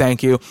big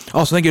thank you.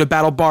 Also, thank you to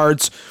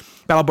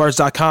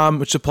battlebards.com,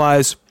 which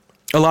supplies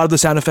a lot of the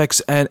sound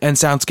effects and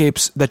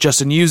soundscapes that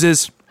Justin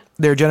uses.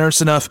 They're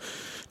generous enough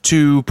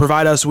to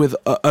provide us with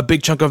a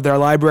big chunk of their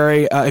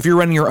library. If you're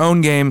running your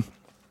own game,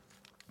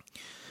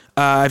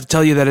 I have to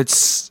tell you that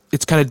it's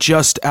kind of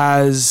just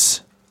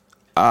as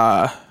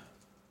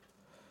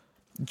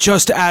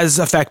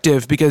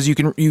effective, because you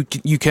can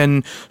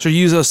sort of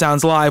use those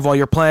sounds live while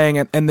you're playing,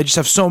 and they just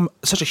have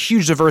such a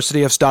huge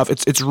diversity of stuff.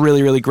 It's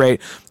really, really great.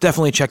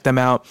 Definitely check them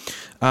out.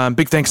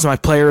 Big thanks to my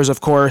players,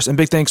 of course, and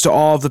big thanks to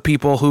all of the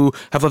people who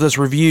have left us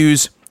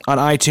reviews on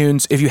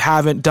iTunes. If you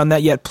haven't done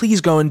that yet,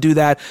 please go and do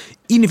that.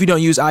 Even if you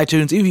don't use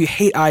iTunes, even if you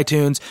hate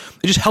iTunes,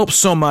 it just helps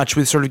so much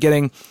with sort of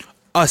getting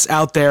us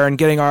out there and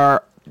getting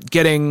the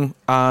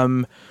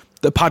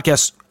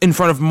podcast in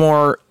front of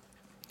more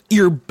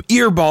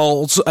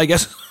earballs, I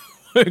guess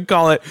we'd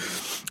call it.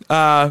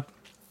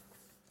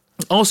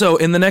 Also,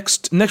 in the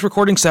next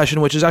recording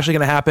session, which is actually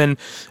going to happen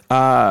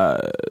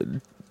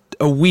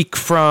a week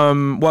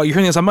from, well, you're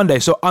hearing this on Monday,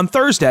 so on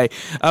Thursday,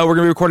 we're going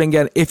to be recording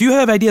again. If you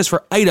have ideas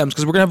for items,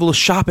 because we're going to have a little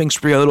shopping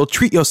spree, a little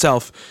treat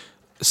yourself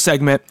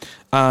segment.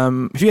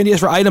 If you have ideas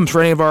for items for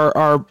any of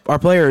our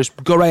players,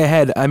 go right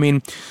ahead. I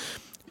mean,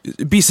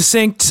 be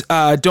succinct.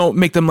 Don't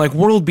make them like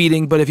world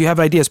beating, but if you have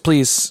ideas,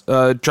 please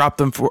drop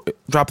them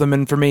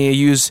in for me.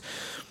 Use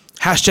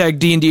hashtag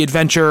D&D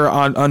Adventure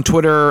on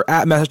Twitter,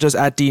 message us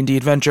at D&D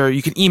Adventure.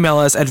 You can email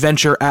us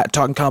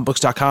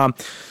adventure@talkingcomicbooks.com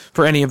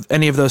for any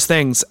of those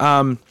things.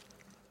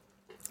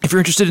 If you're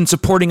interested in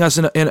supporting us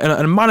in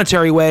a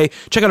monetary way,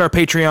 check out our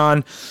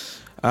Patreon.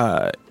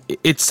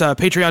 It's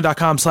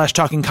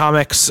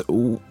patreon.com/talkingcomics.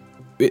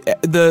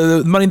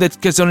 The money that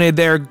gets donated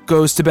there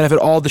goes to benefit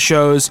all the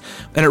shows,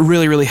 and it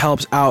really, really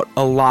helps out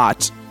a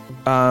lot.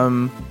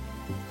 I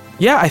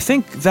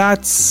think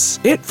that's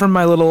it from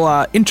my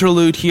little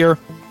interlude here.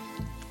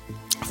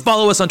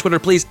 Follow us on Twitter,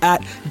 please,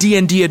 at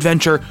DND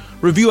Adventure.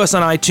 Review us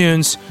on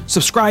iTunes.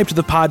 Subscribe to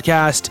the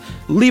podcast.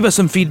 Leave us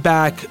some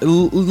feedback.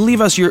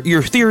 Leave us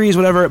your theories,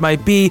 whatever it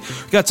might be.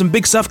 We've got some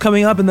big stuff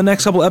coming up in the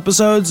next couple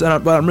episodes, and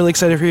I'm really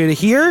excited for you to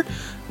hear.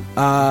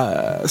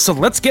 So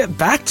let's get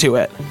back to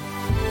it.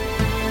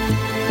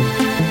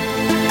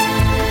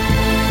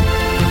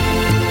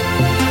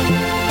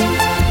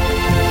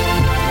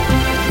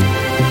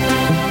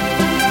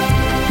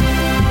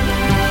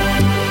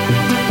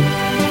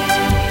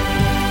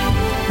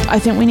 I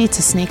think we need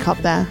to sneak up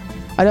there.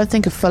 I don't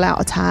think a full-out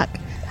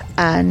attack,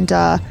 and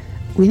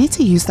we need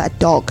to use that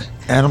dog.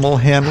 Animal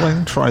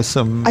handling, try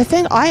some... I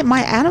think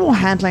my animal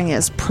handling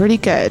is pretty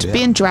good. Yeah.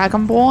 Being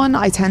Dragonborn,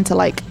 I tend to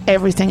like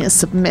everything is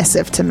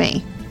submissive to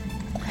me.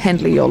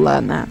 Hendley, you'll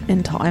learn that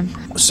in time.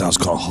 Sounds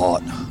kind of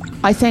hot.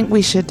 I think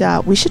we should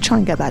try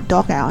and get that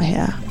dog out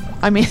here.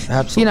 I mean,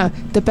 absolutely.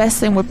 The best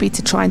thing would be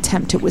to try and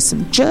tempt it with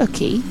some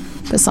jerky,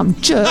 but some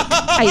jerk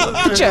ate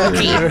the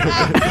jerky.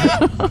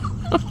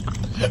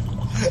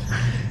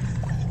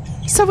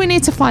 So we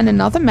need to find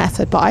another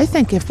method, but I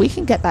think if we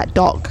can get that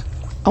dog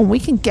and we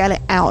can get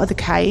it out of the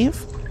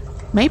cave,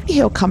 maybe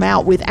he'll come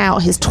out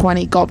without his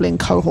 20 goblin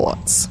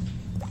cohorts.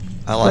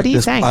 What do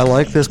you think? I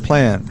like this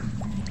plan.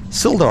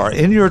 Sildar,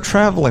 in your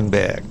traveling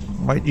bag,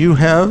 might you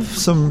have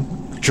some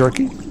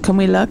jerky? Can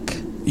we look?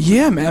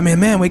 Yeah,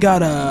 man, we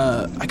got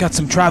I got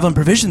some traveling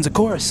provisions, of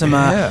course. Some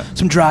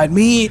dried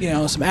meat,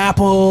 some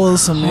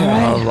apples, some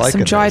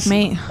some dried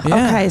meat.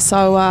 Yeah. Okay,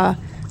 so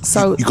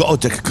You got a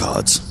deck of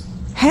cards.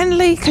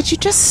 Henley, could you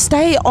just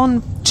stay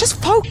on,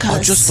 just focus?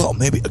 I just thought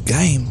maybe a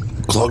game.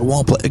 Clark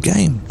want to play a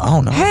game. I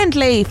don't know.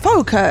 Henley,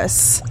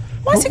 focus.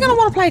 Why is he going to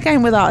want to play a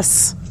game with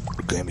us?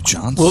 A game of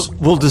chance.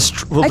 We'll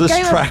distract him. A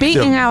game of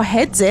beating our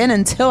heads in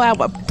until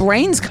our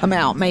brains come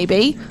out,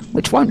 maybe.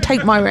 Which won't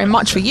take very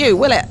much for you,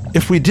 will it?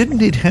 If we didn't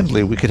need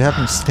Henley, we could have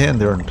him stand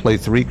there and play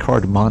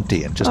 3-card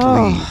Monty and just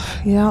leave.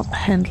 Yep,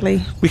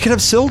 Henley. We could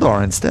have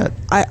Sildar instead.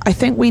 I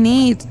think we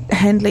need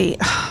Henley.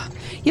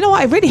 You know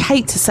what? I really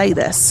hate to say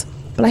this,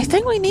 but I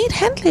think we need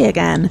Henley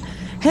again.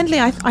 Henley,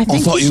 I think I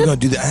thought you were going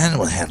to do the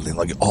animal handling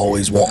like you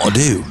always want to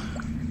do.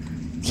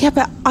 Yeah,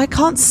 but I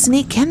can't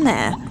sneak in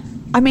there.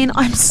 I mean,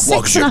 I'm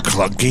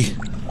clunky.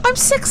 I'm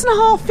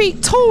 6.5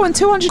 feet tall and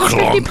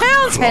 250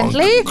 pounds,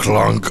 Henley.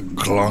 Clunk,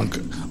 clunk.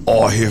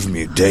 All I hear from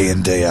you day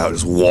in, day out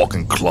is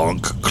walking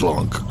clunk,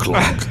 clunk,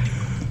 clunk.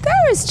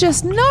 There is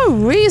just no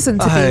reason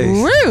to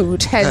be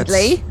rude,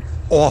 Henley.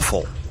 That's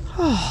awful.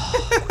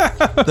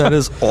 That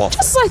is awful.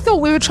 Just as I thought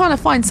we were trying to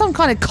find some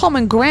kind of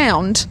common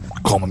ground.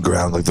 Common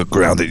ground, like the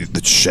ground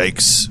that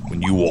shakes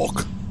when you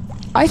walk.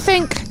 I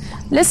think...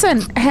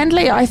 Listen,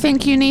 Henley, I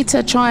think you need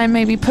to try and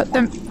maybe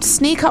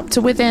sneak up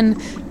to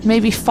within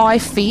maybe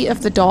 5 feet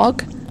of the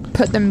dog,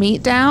 put the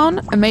meat down,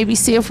 and maybe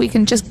see if we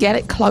can just get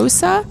it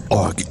closer.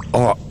 All right.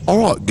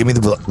 Give me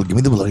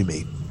the bloody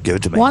meat. Give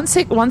it to me. Once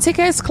it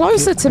gets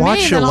closer to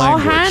me, then I'll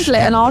handle it,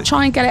 and I'll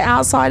try and get it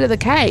outside of the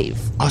cave.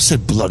 I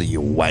said bloody, you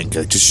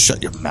wanker. Just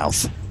shut your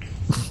mouth.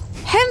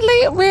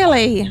 Henley,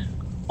 really?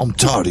 I'm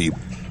tired of you.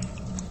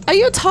 Are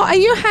you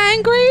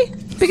hangry?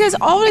 Because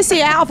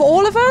obviously, out of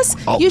all of us,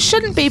 you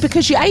shouldn't be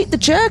because you ate the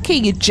jerky,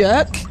 you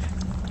jerk.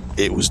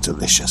 It was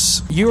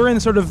delicious. You're in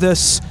sort of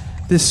this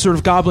sort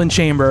of goblin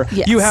chamber.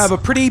 Yes. You have a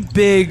pretty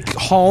big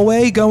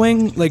hallway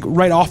going like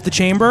right off the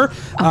chamber,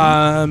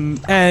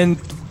 and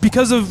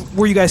because of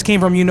where you guys came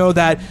from, you know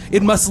that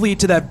it must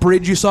lead to that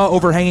bridge you saw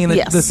overhanging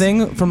Yes. the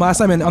thing from last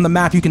time, and on the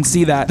map you can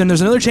see that. Then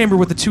there's another chamber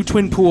with the 2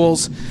 twin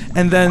pools,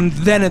 and then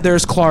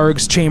there's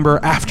Clark's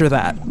chamber after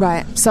that.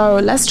 Right. So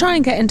let's try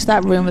and get into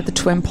that room with the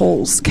twin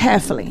pools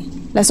carefully.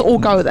 Let's all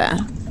go there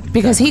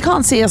because he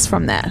can't see us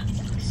from there.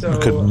 We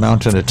could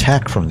mount an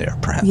attack from there,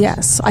 perhaps.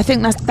 Yes, I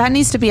think that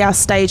needs to be our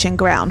staging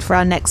ground for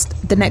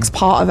the next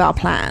part of our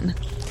plan.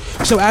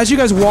 So as you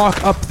guys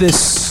walk up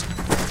this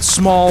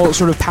small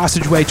sort of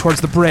passageway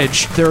towards the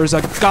bridge, there is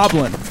a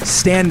goblin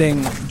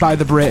standing by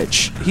the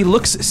bridge. He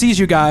sees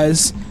you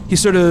guys, he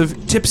sort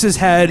of tips his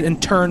head and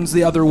turns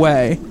the other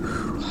way.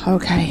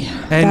 Okay.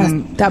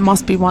 And- that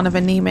must be one of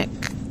anemic.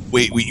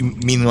 Wait, you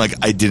mean like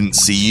I didn't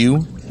see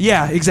you?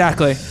 Yeah,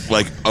 exactly.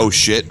 Like, oh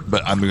shit,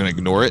 but I'm gonna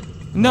ignore it?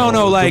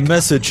 No, like the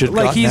message had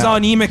like gotten he's out.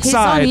 on Emic's He's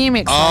side. on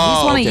Emic's man. Oh,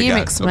 He's one okay, of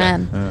got Emic's it. Okay.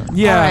 man.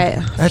 Yeah. All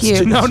right. That's phew.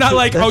 ju- No, not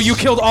like, That's- oh, you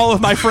killed all of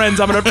my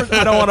friends. I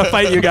don't want to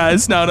fight you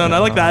guys. No,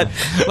 not like that.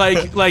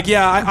 Like,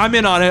 yeah, I'm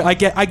in on it. I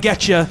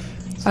get you.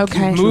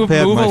 Okay. Move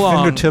Bad, my along.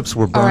 fingertips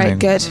were All right, burning.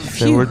 good. They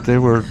Phew. were.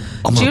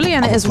 I'm gonna- Julian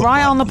I'm gonna is put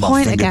right my- on the my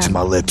point finger again. to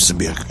my lips and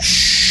be like,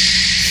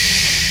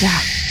 shh.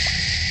 Yeah.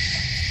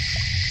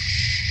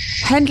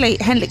 Hendley,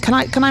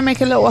 can I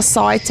make a little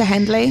aside to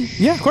Hendley?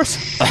 Yeah, of course.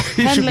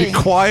 You should be Henley.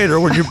 quieter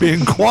when you're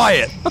being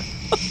quiet.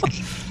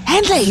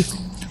 Hendley,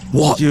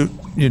 What? you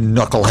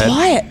knucklehead.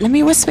 quiet. Let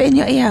me whisper in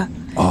your ear.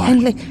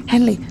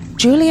 Hendley,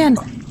 Julian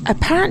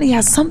apparently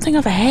has something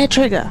of a hair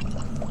trigger.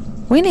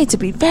 We need to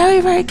be very,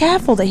 very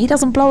careful that he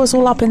doesn't blow us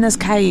all up in this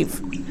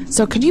cave.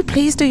 So could you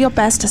please do your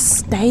best to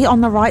stay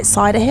on the right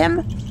side of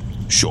him?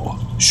 Sure.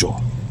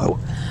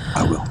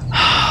 I will.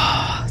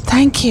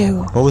 Thank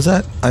you. What was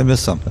that? I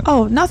missed something.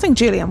 Oh, nothing,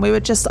 Julian. I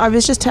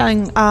was just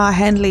telling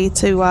Hendley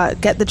to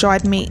get the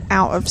dried meat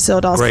out of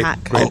Sildar's Great,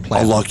 pack. great. I'll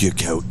plan. lock your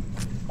coat.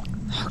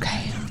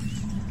 Okay.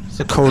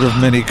 It's a coat of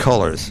many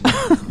colors.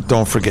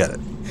 Don't forget it.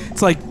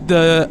 It's like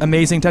the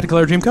amazing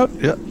Technicolor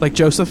Dreamcoat. Yeah. Like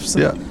Joseph's.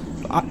 Yeah.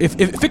 If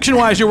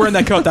fiction-wise you're wearing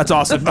that coat, that's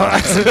awesome. All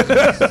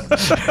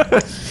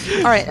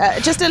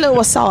right. Just a little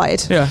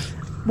aside. Yeah.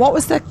 What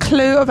was the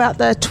clue about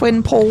the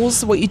twin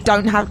pools? What you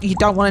don't want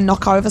to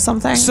knock over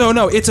something? So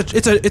no, it's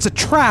a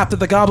trap that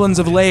the goblins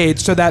have laid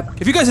so that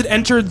if you guys had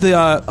entered the,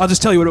 I'll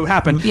just tell you what would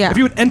happen. Yeah. If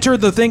you had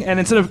entered the thing and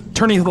instead of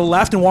turning to the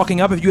left and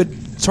walking up, if you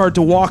had started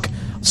to walk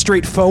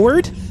straight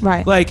forward,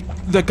 Right. like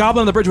the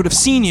goblin on the bridge would have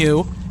seen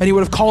you and he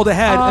would have called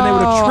ahead and they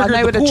would have triggered and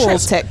they would the have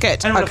pools. tripped it.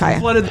 Good. And it would Okay.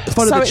 have flooded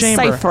so the it's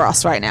chamber. safe for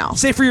us right now.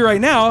 Safe for you right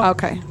now.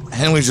 Okay.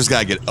 Henley's just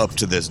gotta get up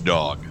to this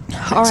dog.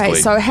 All right.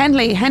 basically. So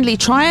Hendley,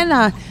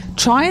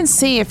 try and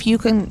see if you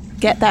can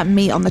get that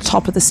meat on the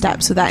top of the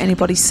steps without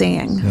anybody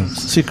seeing.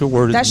 Secret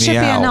word is That should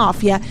meow. be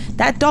enough. Yeah.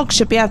 That dog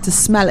should be able to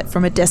smell it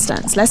from a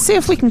distance. Let's see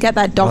if we can get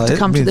that dog to it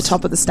come to the means-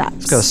 top of the steps.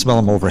 It's got to smell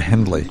them over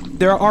Hendley.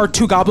 There are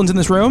 2 goblins in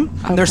this room.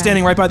 Okay. They're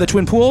standing right by the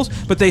twin pools,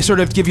 but they sort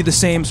of give you the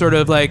same sort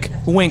of like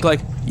wink, like,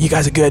 you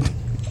guys are good.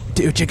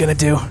 Do what you're gonna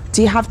do.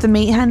 Do you have the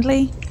meat,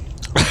 Hendley?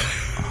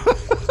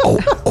 Oh,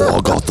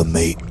 I got the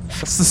meat.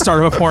 That's the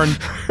start of a porn.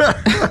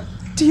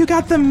 Do you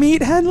got the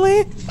meat,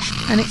 Henley?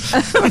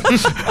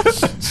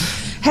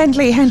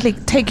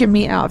 Hendley, take your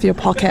meat out of your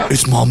pocket.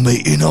 It's my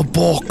meat in a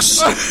box.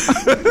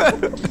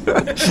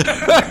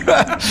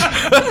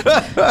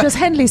 Just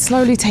Hendley,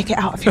 slowly take it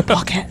out of your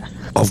pocket.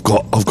 I've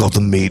got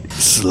the meat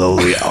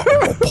slowly out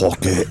of my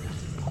pocket.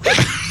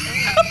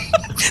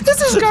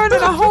 This is going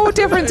in a whole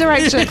different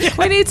direction.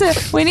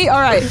 All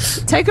right,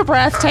 take a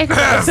breath,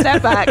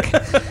 step back.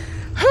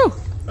 Whew.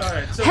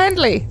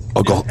 Hendley,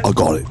 I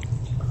got it.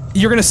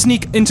 You're gonna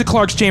sneak into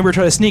Clark's chamber,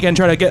 try to sneak in,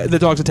 try to get the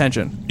dog's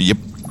attention. Yep.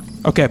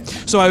 Okay,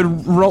 so I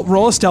would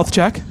roll a stealth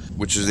check.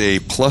 Which is a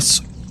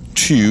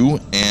 +2,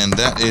 and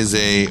that is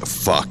a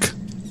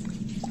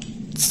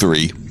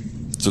 3.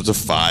 So it's a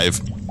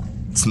 5.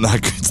 It's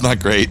not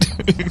great.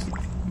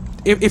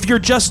 If you're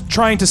just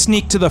trying to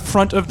sneak to the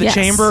front of the Yes.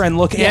 chamber and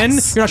look in,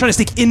 Yes. you're not trying to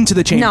sneak into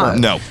the chamber.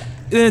 No. No.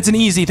 Then it's an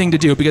easy thing to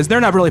do because they're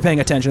not really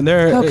paying attention.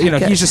 They're, Okay,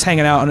 good. he's just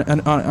hanging out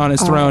on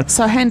his throne.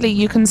 So Hendley,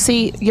 you can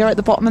see you're at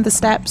the bottom of the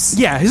steps.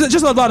 Yeah, he's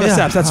just a lot of the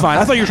steps. That's fine.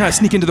 I thought you were trying to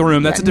sneak into the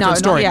room. That's a different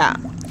story. Yeah.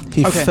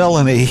 He Okay. fell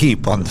in a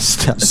heap on the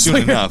steps. Soon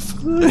enough.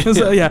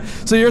 So, yeah.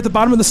 So you're at the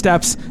bottom of the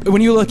steps.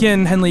 When you look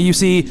in, Henley, you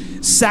see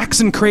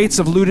sacks and crates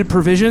of looted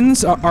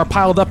provisions are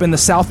piled up in the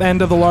south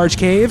end of the large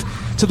cave.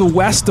 To the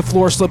west, the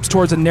floor slips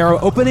towards a narrow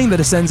opening that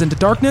descends into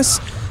darkness.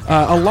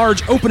 A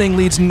large opening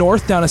leads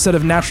north down a set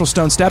of natural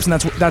stone steps,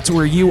 and that's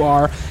where you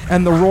are.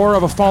 And the roar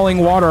of a falling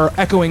water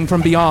echoing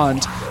from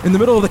beyond. In the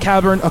middle of the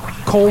cavern,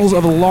 coals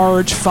of a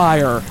large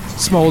fire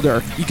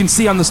smolder. You can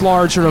see on this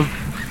large sort of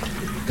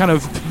kind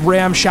of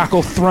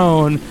ramshackle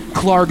throne,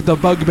 Clark the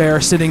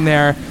bugbear sitting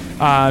there.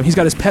 He's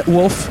got his pet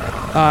wolf,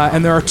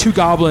 and there are 2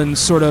 goblins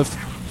sort of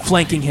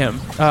flanking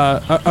him,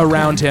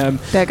 around him.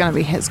 They're going to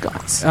be his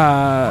guys.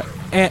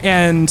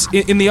 and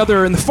in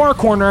the far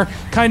corner,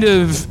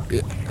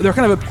 they're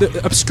kind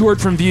of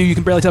obscured from view. You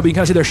can barely tell, but you can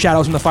kind of see their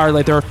shadows from the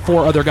firelight. There are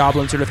 4 other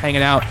goblins sort of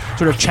hanging out,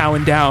 sort of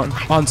chowing down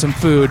on some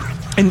food.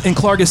 And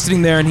Clark is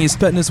sitting there, and he's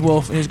petting his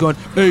wolf, and he's going,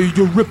 "Hey,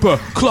 you Ripper,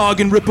 Clark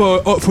and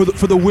Ripper, up for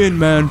the win,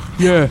 man.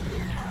 Yeah."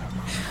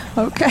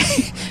 Okay.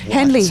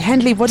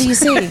 Henley, what do you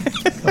see?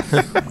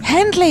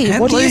 Henley,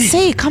 what do you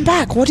see? Come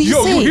back. What do you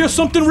see? You hear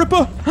something,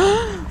 Ripper?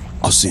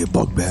 I see a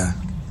bugbear,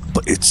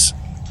 but it's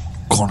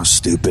kind of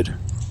stupid.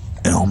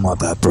 And I'm not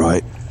that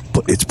bright,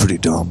 but it's pretty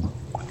dumb.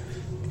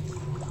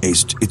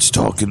 It's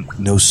talking,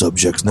 no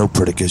subjects, no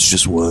predicates,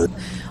 just word.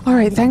 All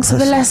right, thanks for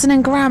the lesson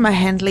in grammar,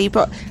 Henley,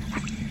 but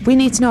we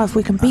need to know if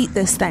we can beat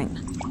this thing.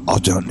 I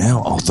don't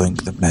know. I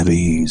think that maybe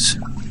he's,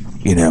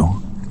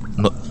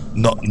 not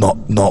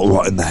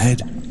right in the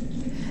head.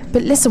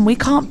 But listen, we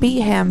can't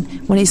beat him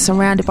when he's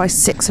surrounded by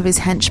 6 of his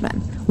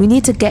henchmen. We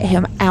need to get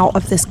him out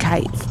of this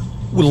cave.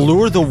 We'll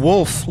lure the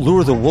wolf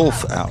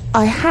out.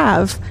 I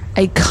have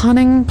a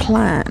cunning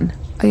plan.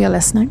 Are you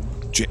listening?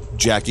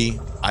 Jackie,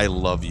 I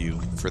love you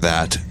for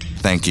that.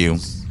 Thank you.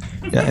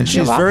 Yeah, and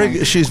You're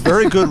welcome. she's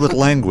very good with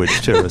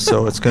language too.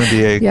 So it's going to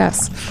be a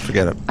Yes.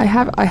 Forget it. I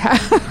have.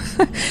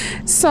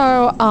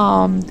 So,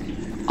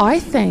 I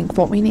think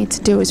what we need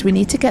to do is we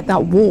need to get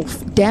that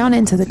wolf down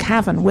into the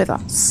cavern with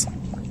us.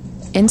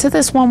 Into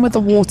this one with the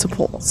water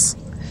pools.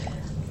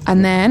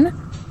 And then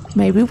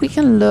maybe we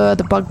can lure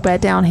the bugbear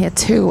down here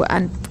too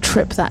and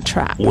trip that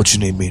trap. What you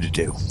need me to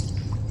do?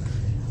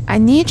 I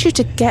need you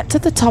to get to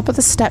the top of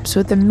the steps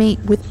with the meat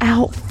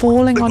without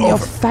falling on your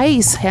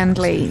face,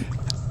 Henley.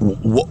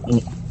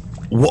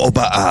 What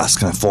about ass?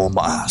 Can I fall on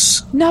my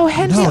ass? No,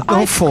 Henley, No,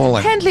 don't fall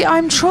in. Henley,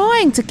 I'm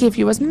trying to give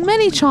you as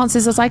many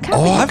chances as I can. Oh,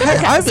 but you're gonna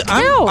get us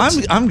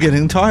killed. I'm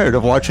getting tired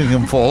of watching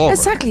him fall over.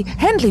 Exactly.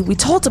 Henley, we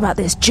talked about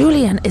this.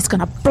 Julian is going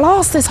to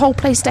blast this whole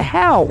place to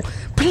hell.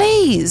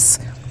 Please,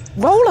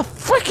 roll a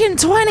freaking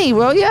 20,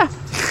 will ya?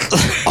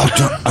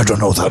 I don't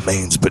know what that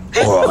means, but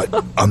all right.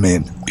 I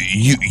mean,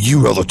 you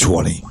roll a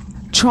 20.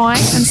 Try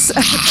and...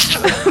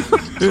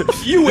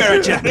 You wear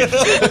a jacket.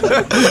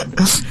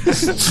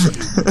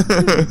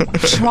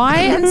 Try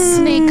and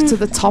sneak to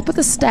the top of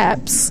the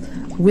steps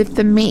with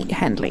the meat,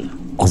 Henley.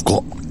 I've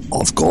got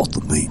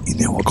the meat.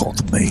 I got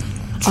the meat.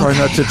 Try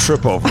not to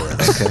trip over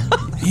it. Okay.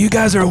 You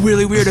guys are a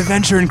really weird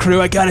adventuring crew,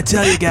 I gotta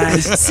tell you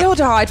guys.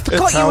 Sildar, I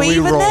forgot It's you how were we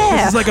even roll. there.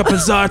 This is like a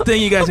bizarre thing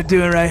you guys are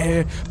doing right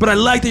here. But I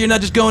like that you're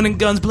not just going in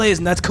guns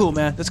blazing. That's cool,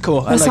 man. That's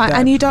cool. I That's like fine. that.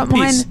 And you don't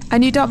Peace.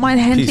 mind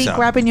Henley Peace out.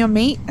 grabbing your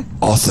meat?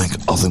 I think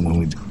when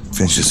we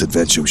finish this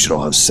adventure, we should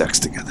all have sex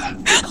together.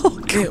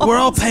 Yeah, we're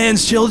all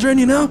Pan's children,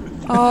 you know?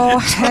 Oh,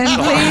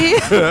 Henley.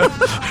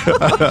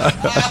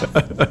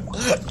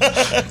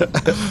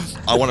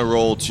 I want to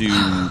roll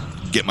to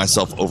get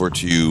myself over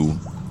to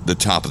the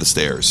top of the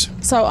stairs.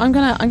 So I'm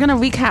gonna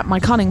recap my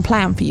cunning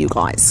plan for you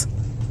guys.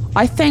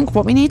 I think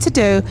what we need to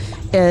do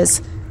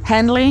is,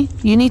 Henley,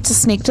 you need to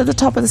sneak to the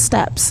top of the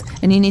steps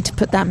and you need to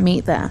put that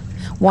meat there.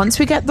 Once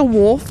we get the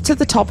wolf to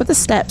the top of the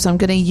steps, I'm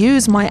gonna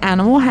use my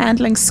animal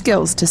handling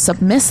skills to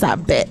submiss that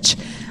bitch.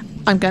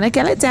 I'm gonna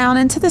get it down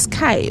into this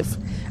cave.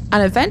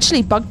 And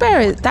eventually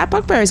that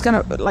bugbear is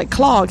gonna, like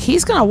Clark,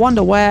 he's gonna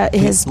wonder where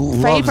his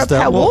loves favorite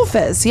that pet wolf.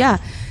 wolf is. Yeah.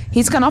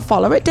 He's gonna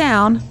follow it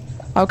down.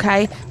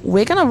 Okay,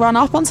 we're gonna run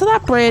up onto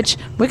that bridge,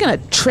 we're gonna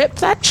trip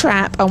that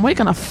trap, and we're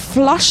gonna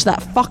flush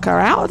that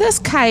fucker out of this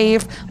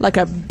cave like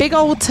a big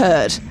old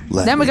turd.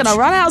 Then we're gonna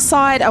run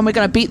outside and we're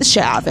gonna beat the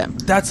shit out of him.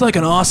 That's like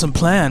an awesome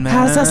plan, man.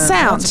 How does that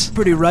sound? That's a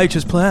pretty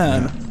righteous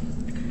plan.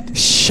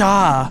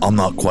 Sha. I'm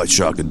not quite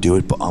sure I can do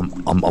it, but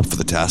I'm up for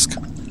the task.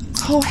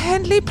 Oh,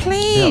 Henley,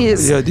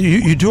 please. Yeah,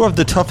 you do have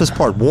the toughest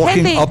part,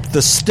 walking Henley. up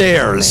the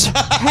stairs.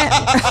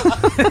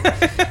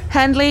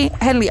 Henley,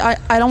 I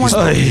don't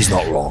want. He's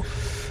not wrong.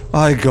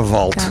 I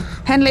Gewalt. Okay.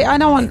 Henley, I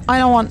don't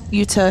want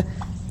you to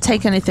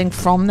take anything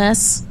from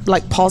this,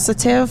 like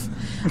positive.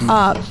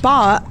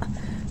 But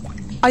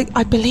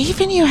I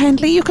believe in you,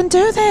 Henley. You can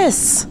do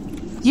this.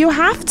 You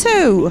have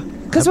to,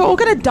 because we're all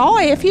gonna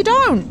die if you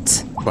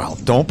don't. Well,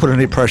 don't put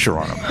any pressure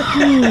on him.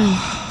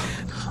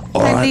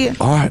 All Henley-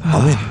 right.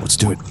 I'm in. Let's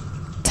do it.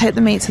 Take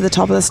the meat to the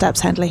top of the steps,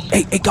 Henley.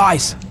 Hey,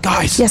 guys.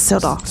 Yes,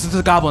 Sildar. This is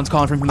the goblins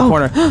calling from the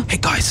corner. Hey,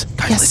 guys,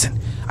 Yes. listen.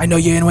 I know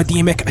you're in with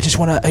Demic. I just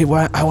wanna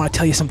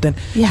tell you something.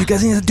 Yeah. If you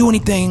guys need to do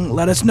anything,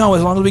 let us know.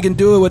 As long as we can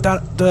do it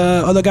without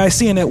the other guy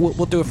seeing it,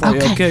 we'll do it for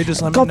you. Okay,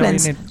 just let me know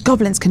what you need.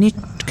 Goblins, can you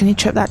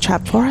trip that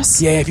trap for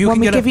us? Yeah, if you when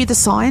can we get give a- you the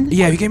sign.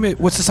 Yeah, if you gave me,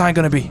 what's the sign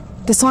gonna be?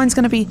 The sign's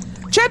gonna be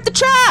trip the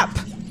trap.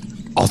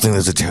 I think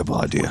that's a terrible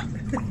idea.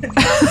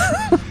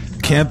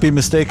 Can't be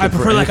mistaken I for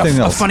prefer like anything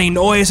a else. funny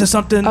noise or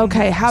something.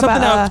 Okay, how something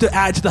about, else to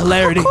add to the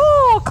hilarity.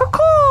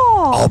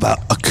 All about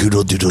a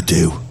coodle doodle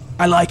doo.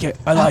 I like it.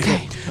 I like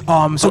Okay.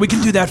 it. So we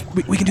can do that.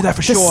 We can do that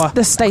for sure.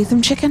 The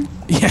Statham chicken.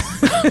 Yeah,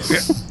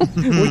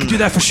 we can do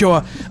that for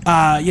sure.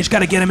 You just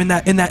gotta get him in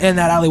that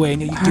alleyway,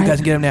 and you All two right. guys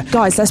can get him there.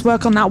 Guys, let's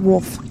work on that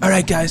wolf. All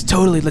right, guys,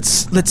 totally.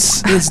 Let's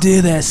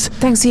do this.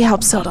 Thanks for your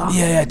help, Sildar.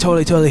 Yeah,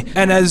 totally.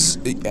 And as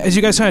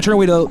you guys kind of turn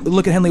away to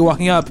look at Henley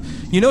walking up,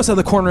 you notice out of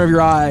the corner of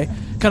your eye,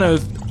 kind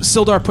of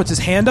Sildar puts his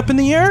hand up in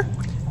the air,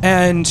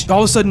 and all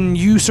of a sudden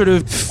you sort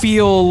of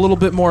feel a little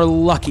bit more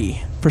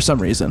lucky for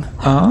some reason.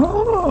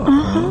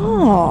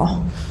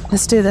 Oh,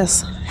 let's do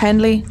this.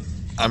 Henley?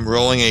 I'm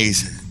rolling a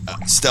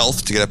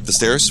stealth to get up the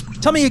stairs.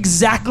 Tell me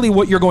exactly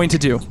what you're going to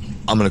do.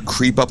 I'm going to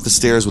creep up the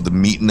stairs with the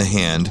meat in the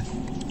hand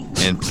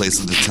and place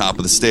it at the top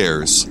of the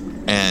stairs.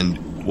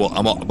 And, well,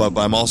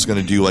 I'm also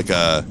going to do like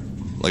a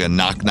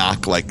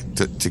knock, like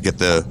to get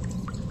the,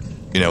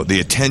 the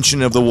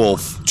attention of the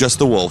wolf, just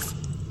the wolf.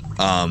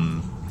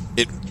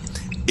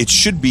 It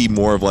should be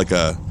more of like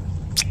a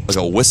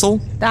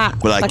whistle,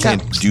 but I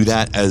can't do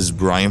that as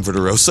Brian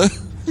Verderosa.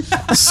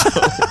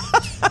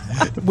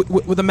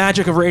 With the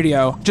magic of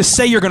radio, just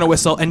say you're going to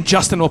whistle, and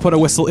Justin will put a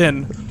whistle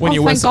in when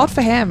you whistle. Thank God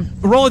for him.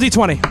 Roll a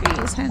d20.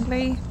 Please,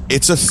 Henley.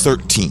 It's a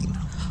 13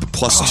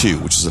 plus 2,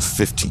 which is a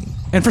 15.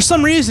 And for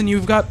some reason,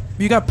 you got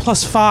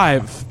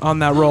 +5 on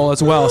that roll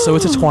as well, so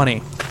it's a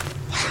 20.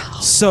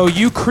 So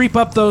you creep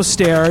up those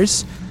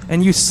stairs,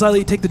 and you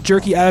slightly take the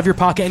jerky out of your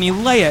pocket, and you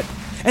lay it.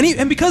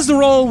 And because the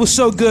roll was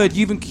so good,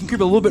 you even can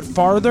creep a little bit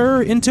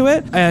farther into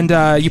it, and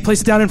you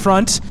place it down in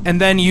front, and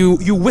then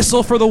you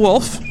whistle for the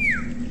wolf.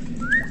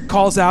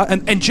 Calls out,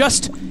 and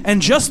just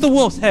the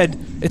wolf's head,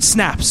 it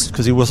snaps.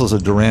 Because he whistles a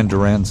Duran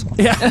Duran song.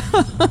 Yeah.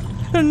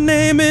 Her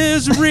name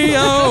is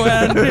Rio,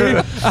 and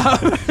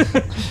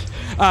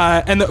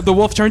the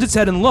wolf turns its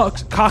head and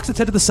looks, cocks its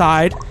head to the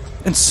side,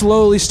 and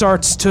slowly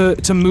starts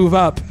to move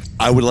up.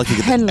 I would like to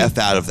get Henley. the F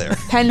out of there.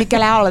 Henley,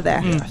 get out of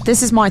there.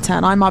 This is my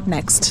turn. I'm up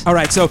next. All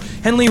right, so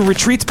Henley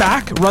retreats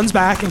back, runs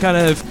back, and kind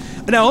of...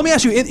 Now, let me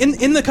ask you,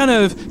 in the kind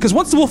of... Because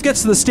once the wolf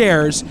gets to the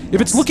stairs,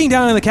 if it's looking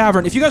down in the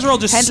cavern, if you guys are all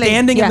just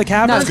standing in the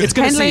cavern, it's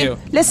going to see you.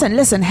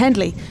 Listen,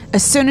 Henley.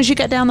 As soon as you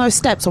get down those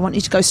steps, I want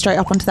you to go straight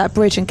up onto that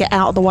bridge and get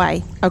out of the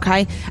way,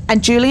 okay?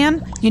 And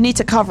Julian, you need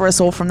to cover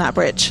us all from that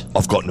bridge.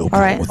 I've got no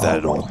problem with that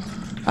at all.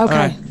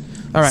 Okay.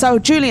 All right. So,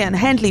 Julian,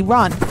 Henley,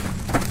 run.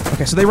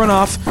 Okay, so they run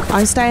off.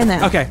 I'm staying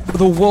there. Okay,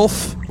 the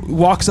wolf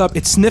walks up,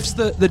 it sniffs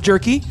the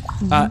jerky,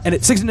 and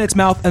it sticks it in its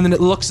mouth, and then it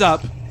looks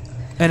up,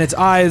 and its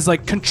eyes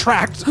like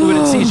contract when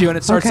it sees you, and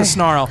it starts to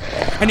snarl.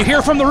 And you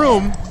hear from the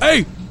room,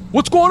 "Hey,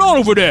 what's going on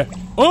over there?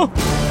 Huh?"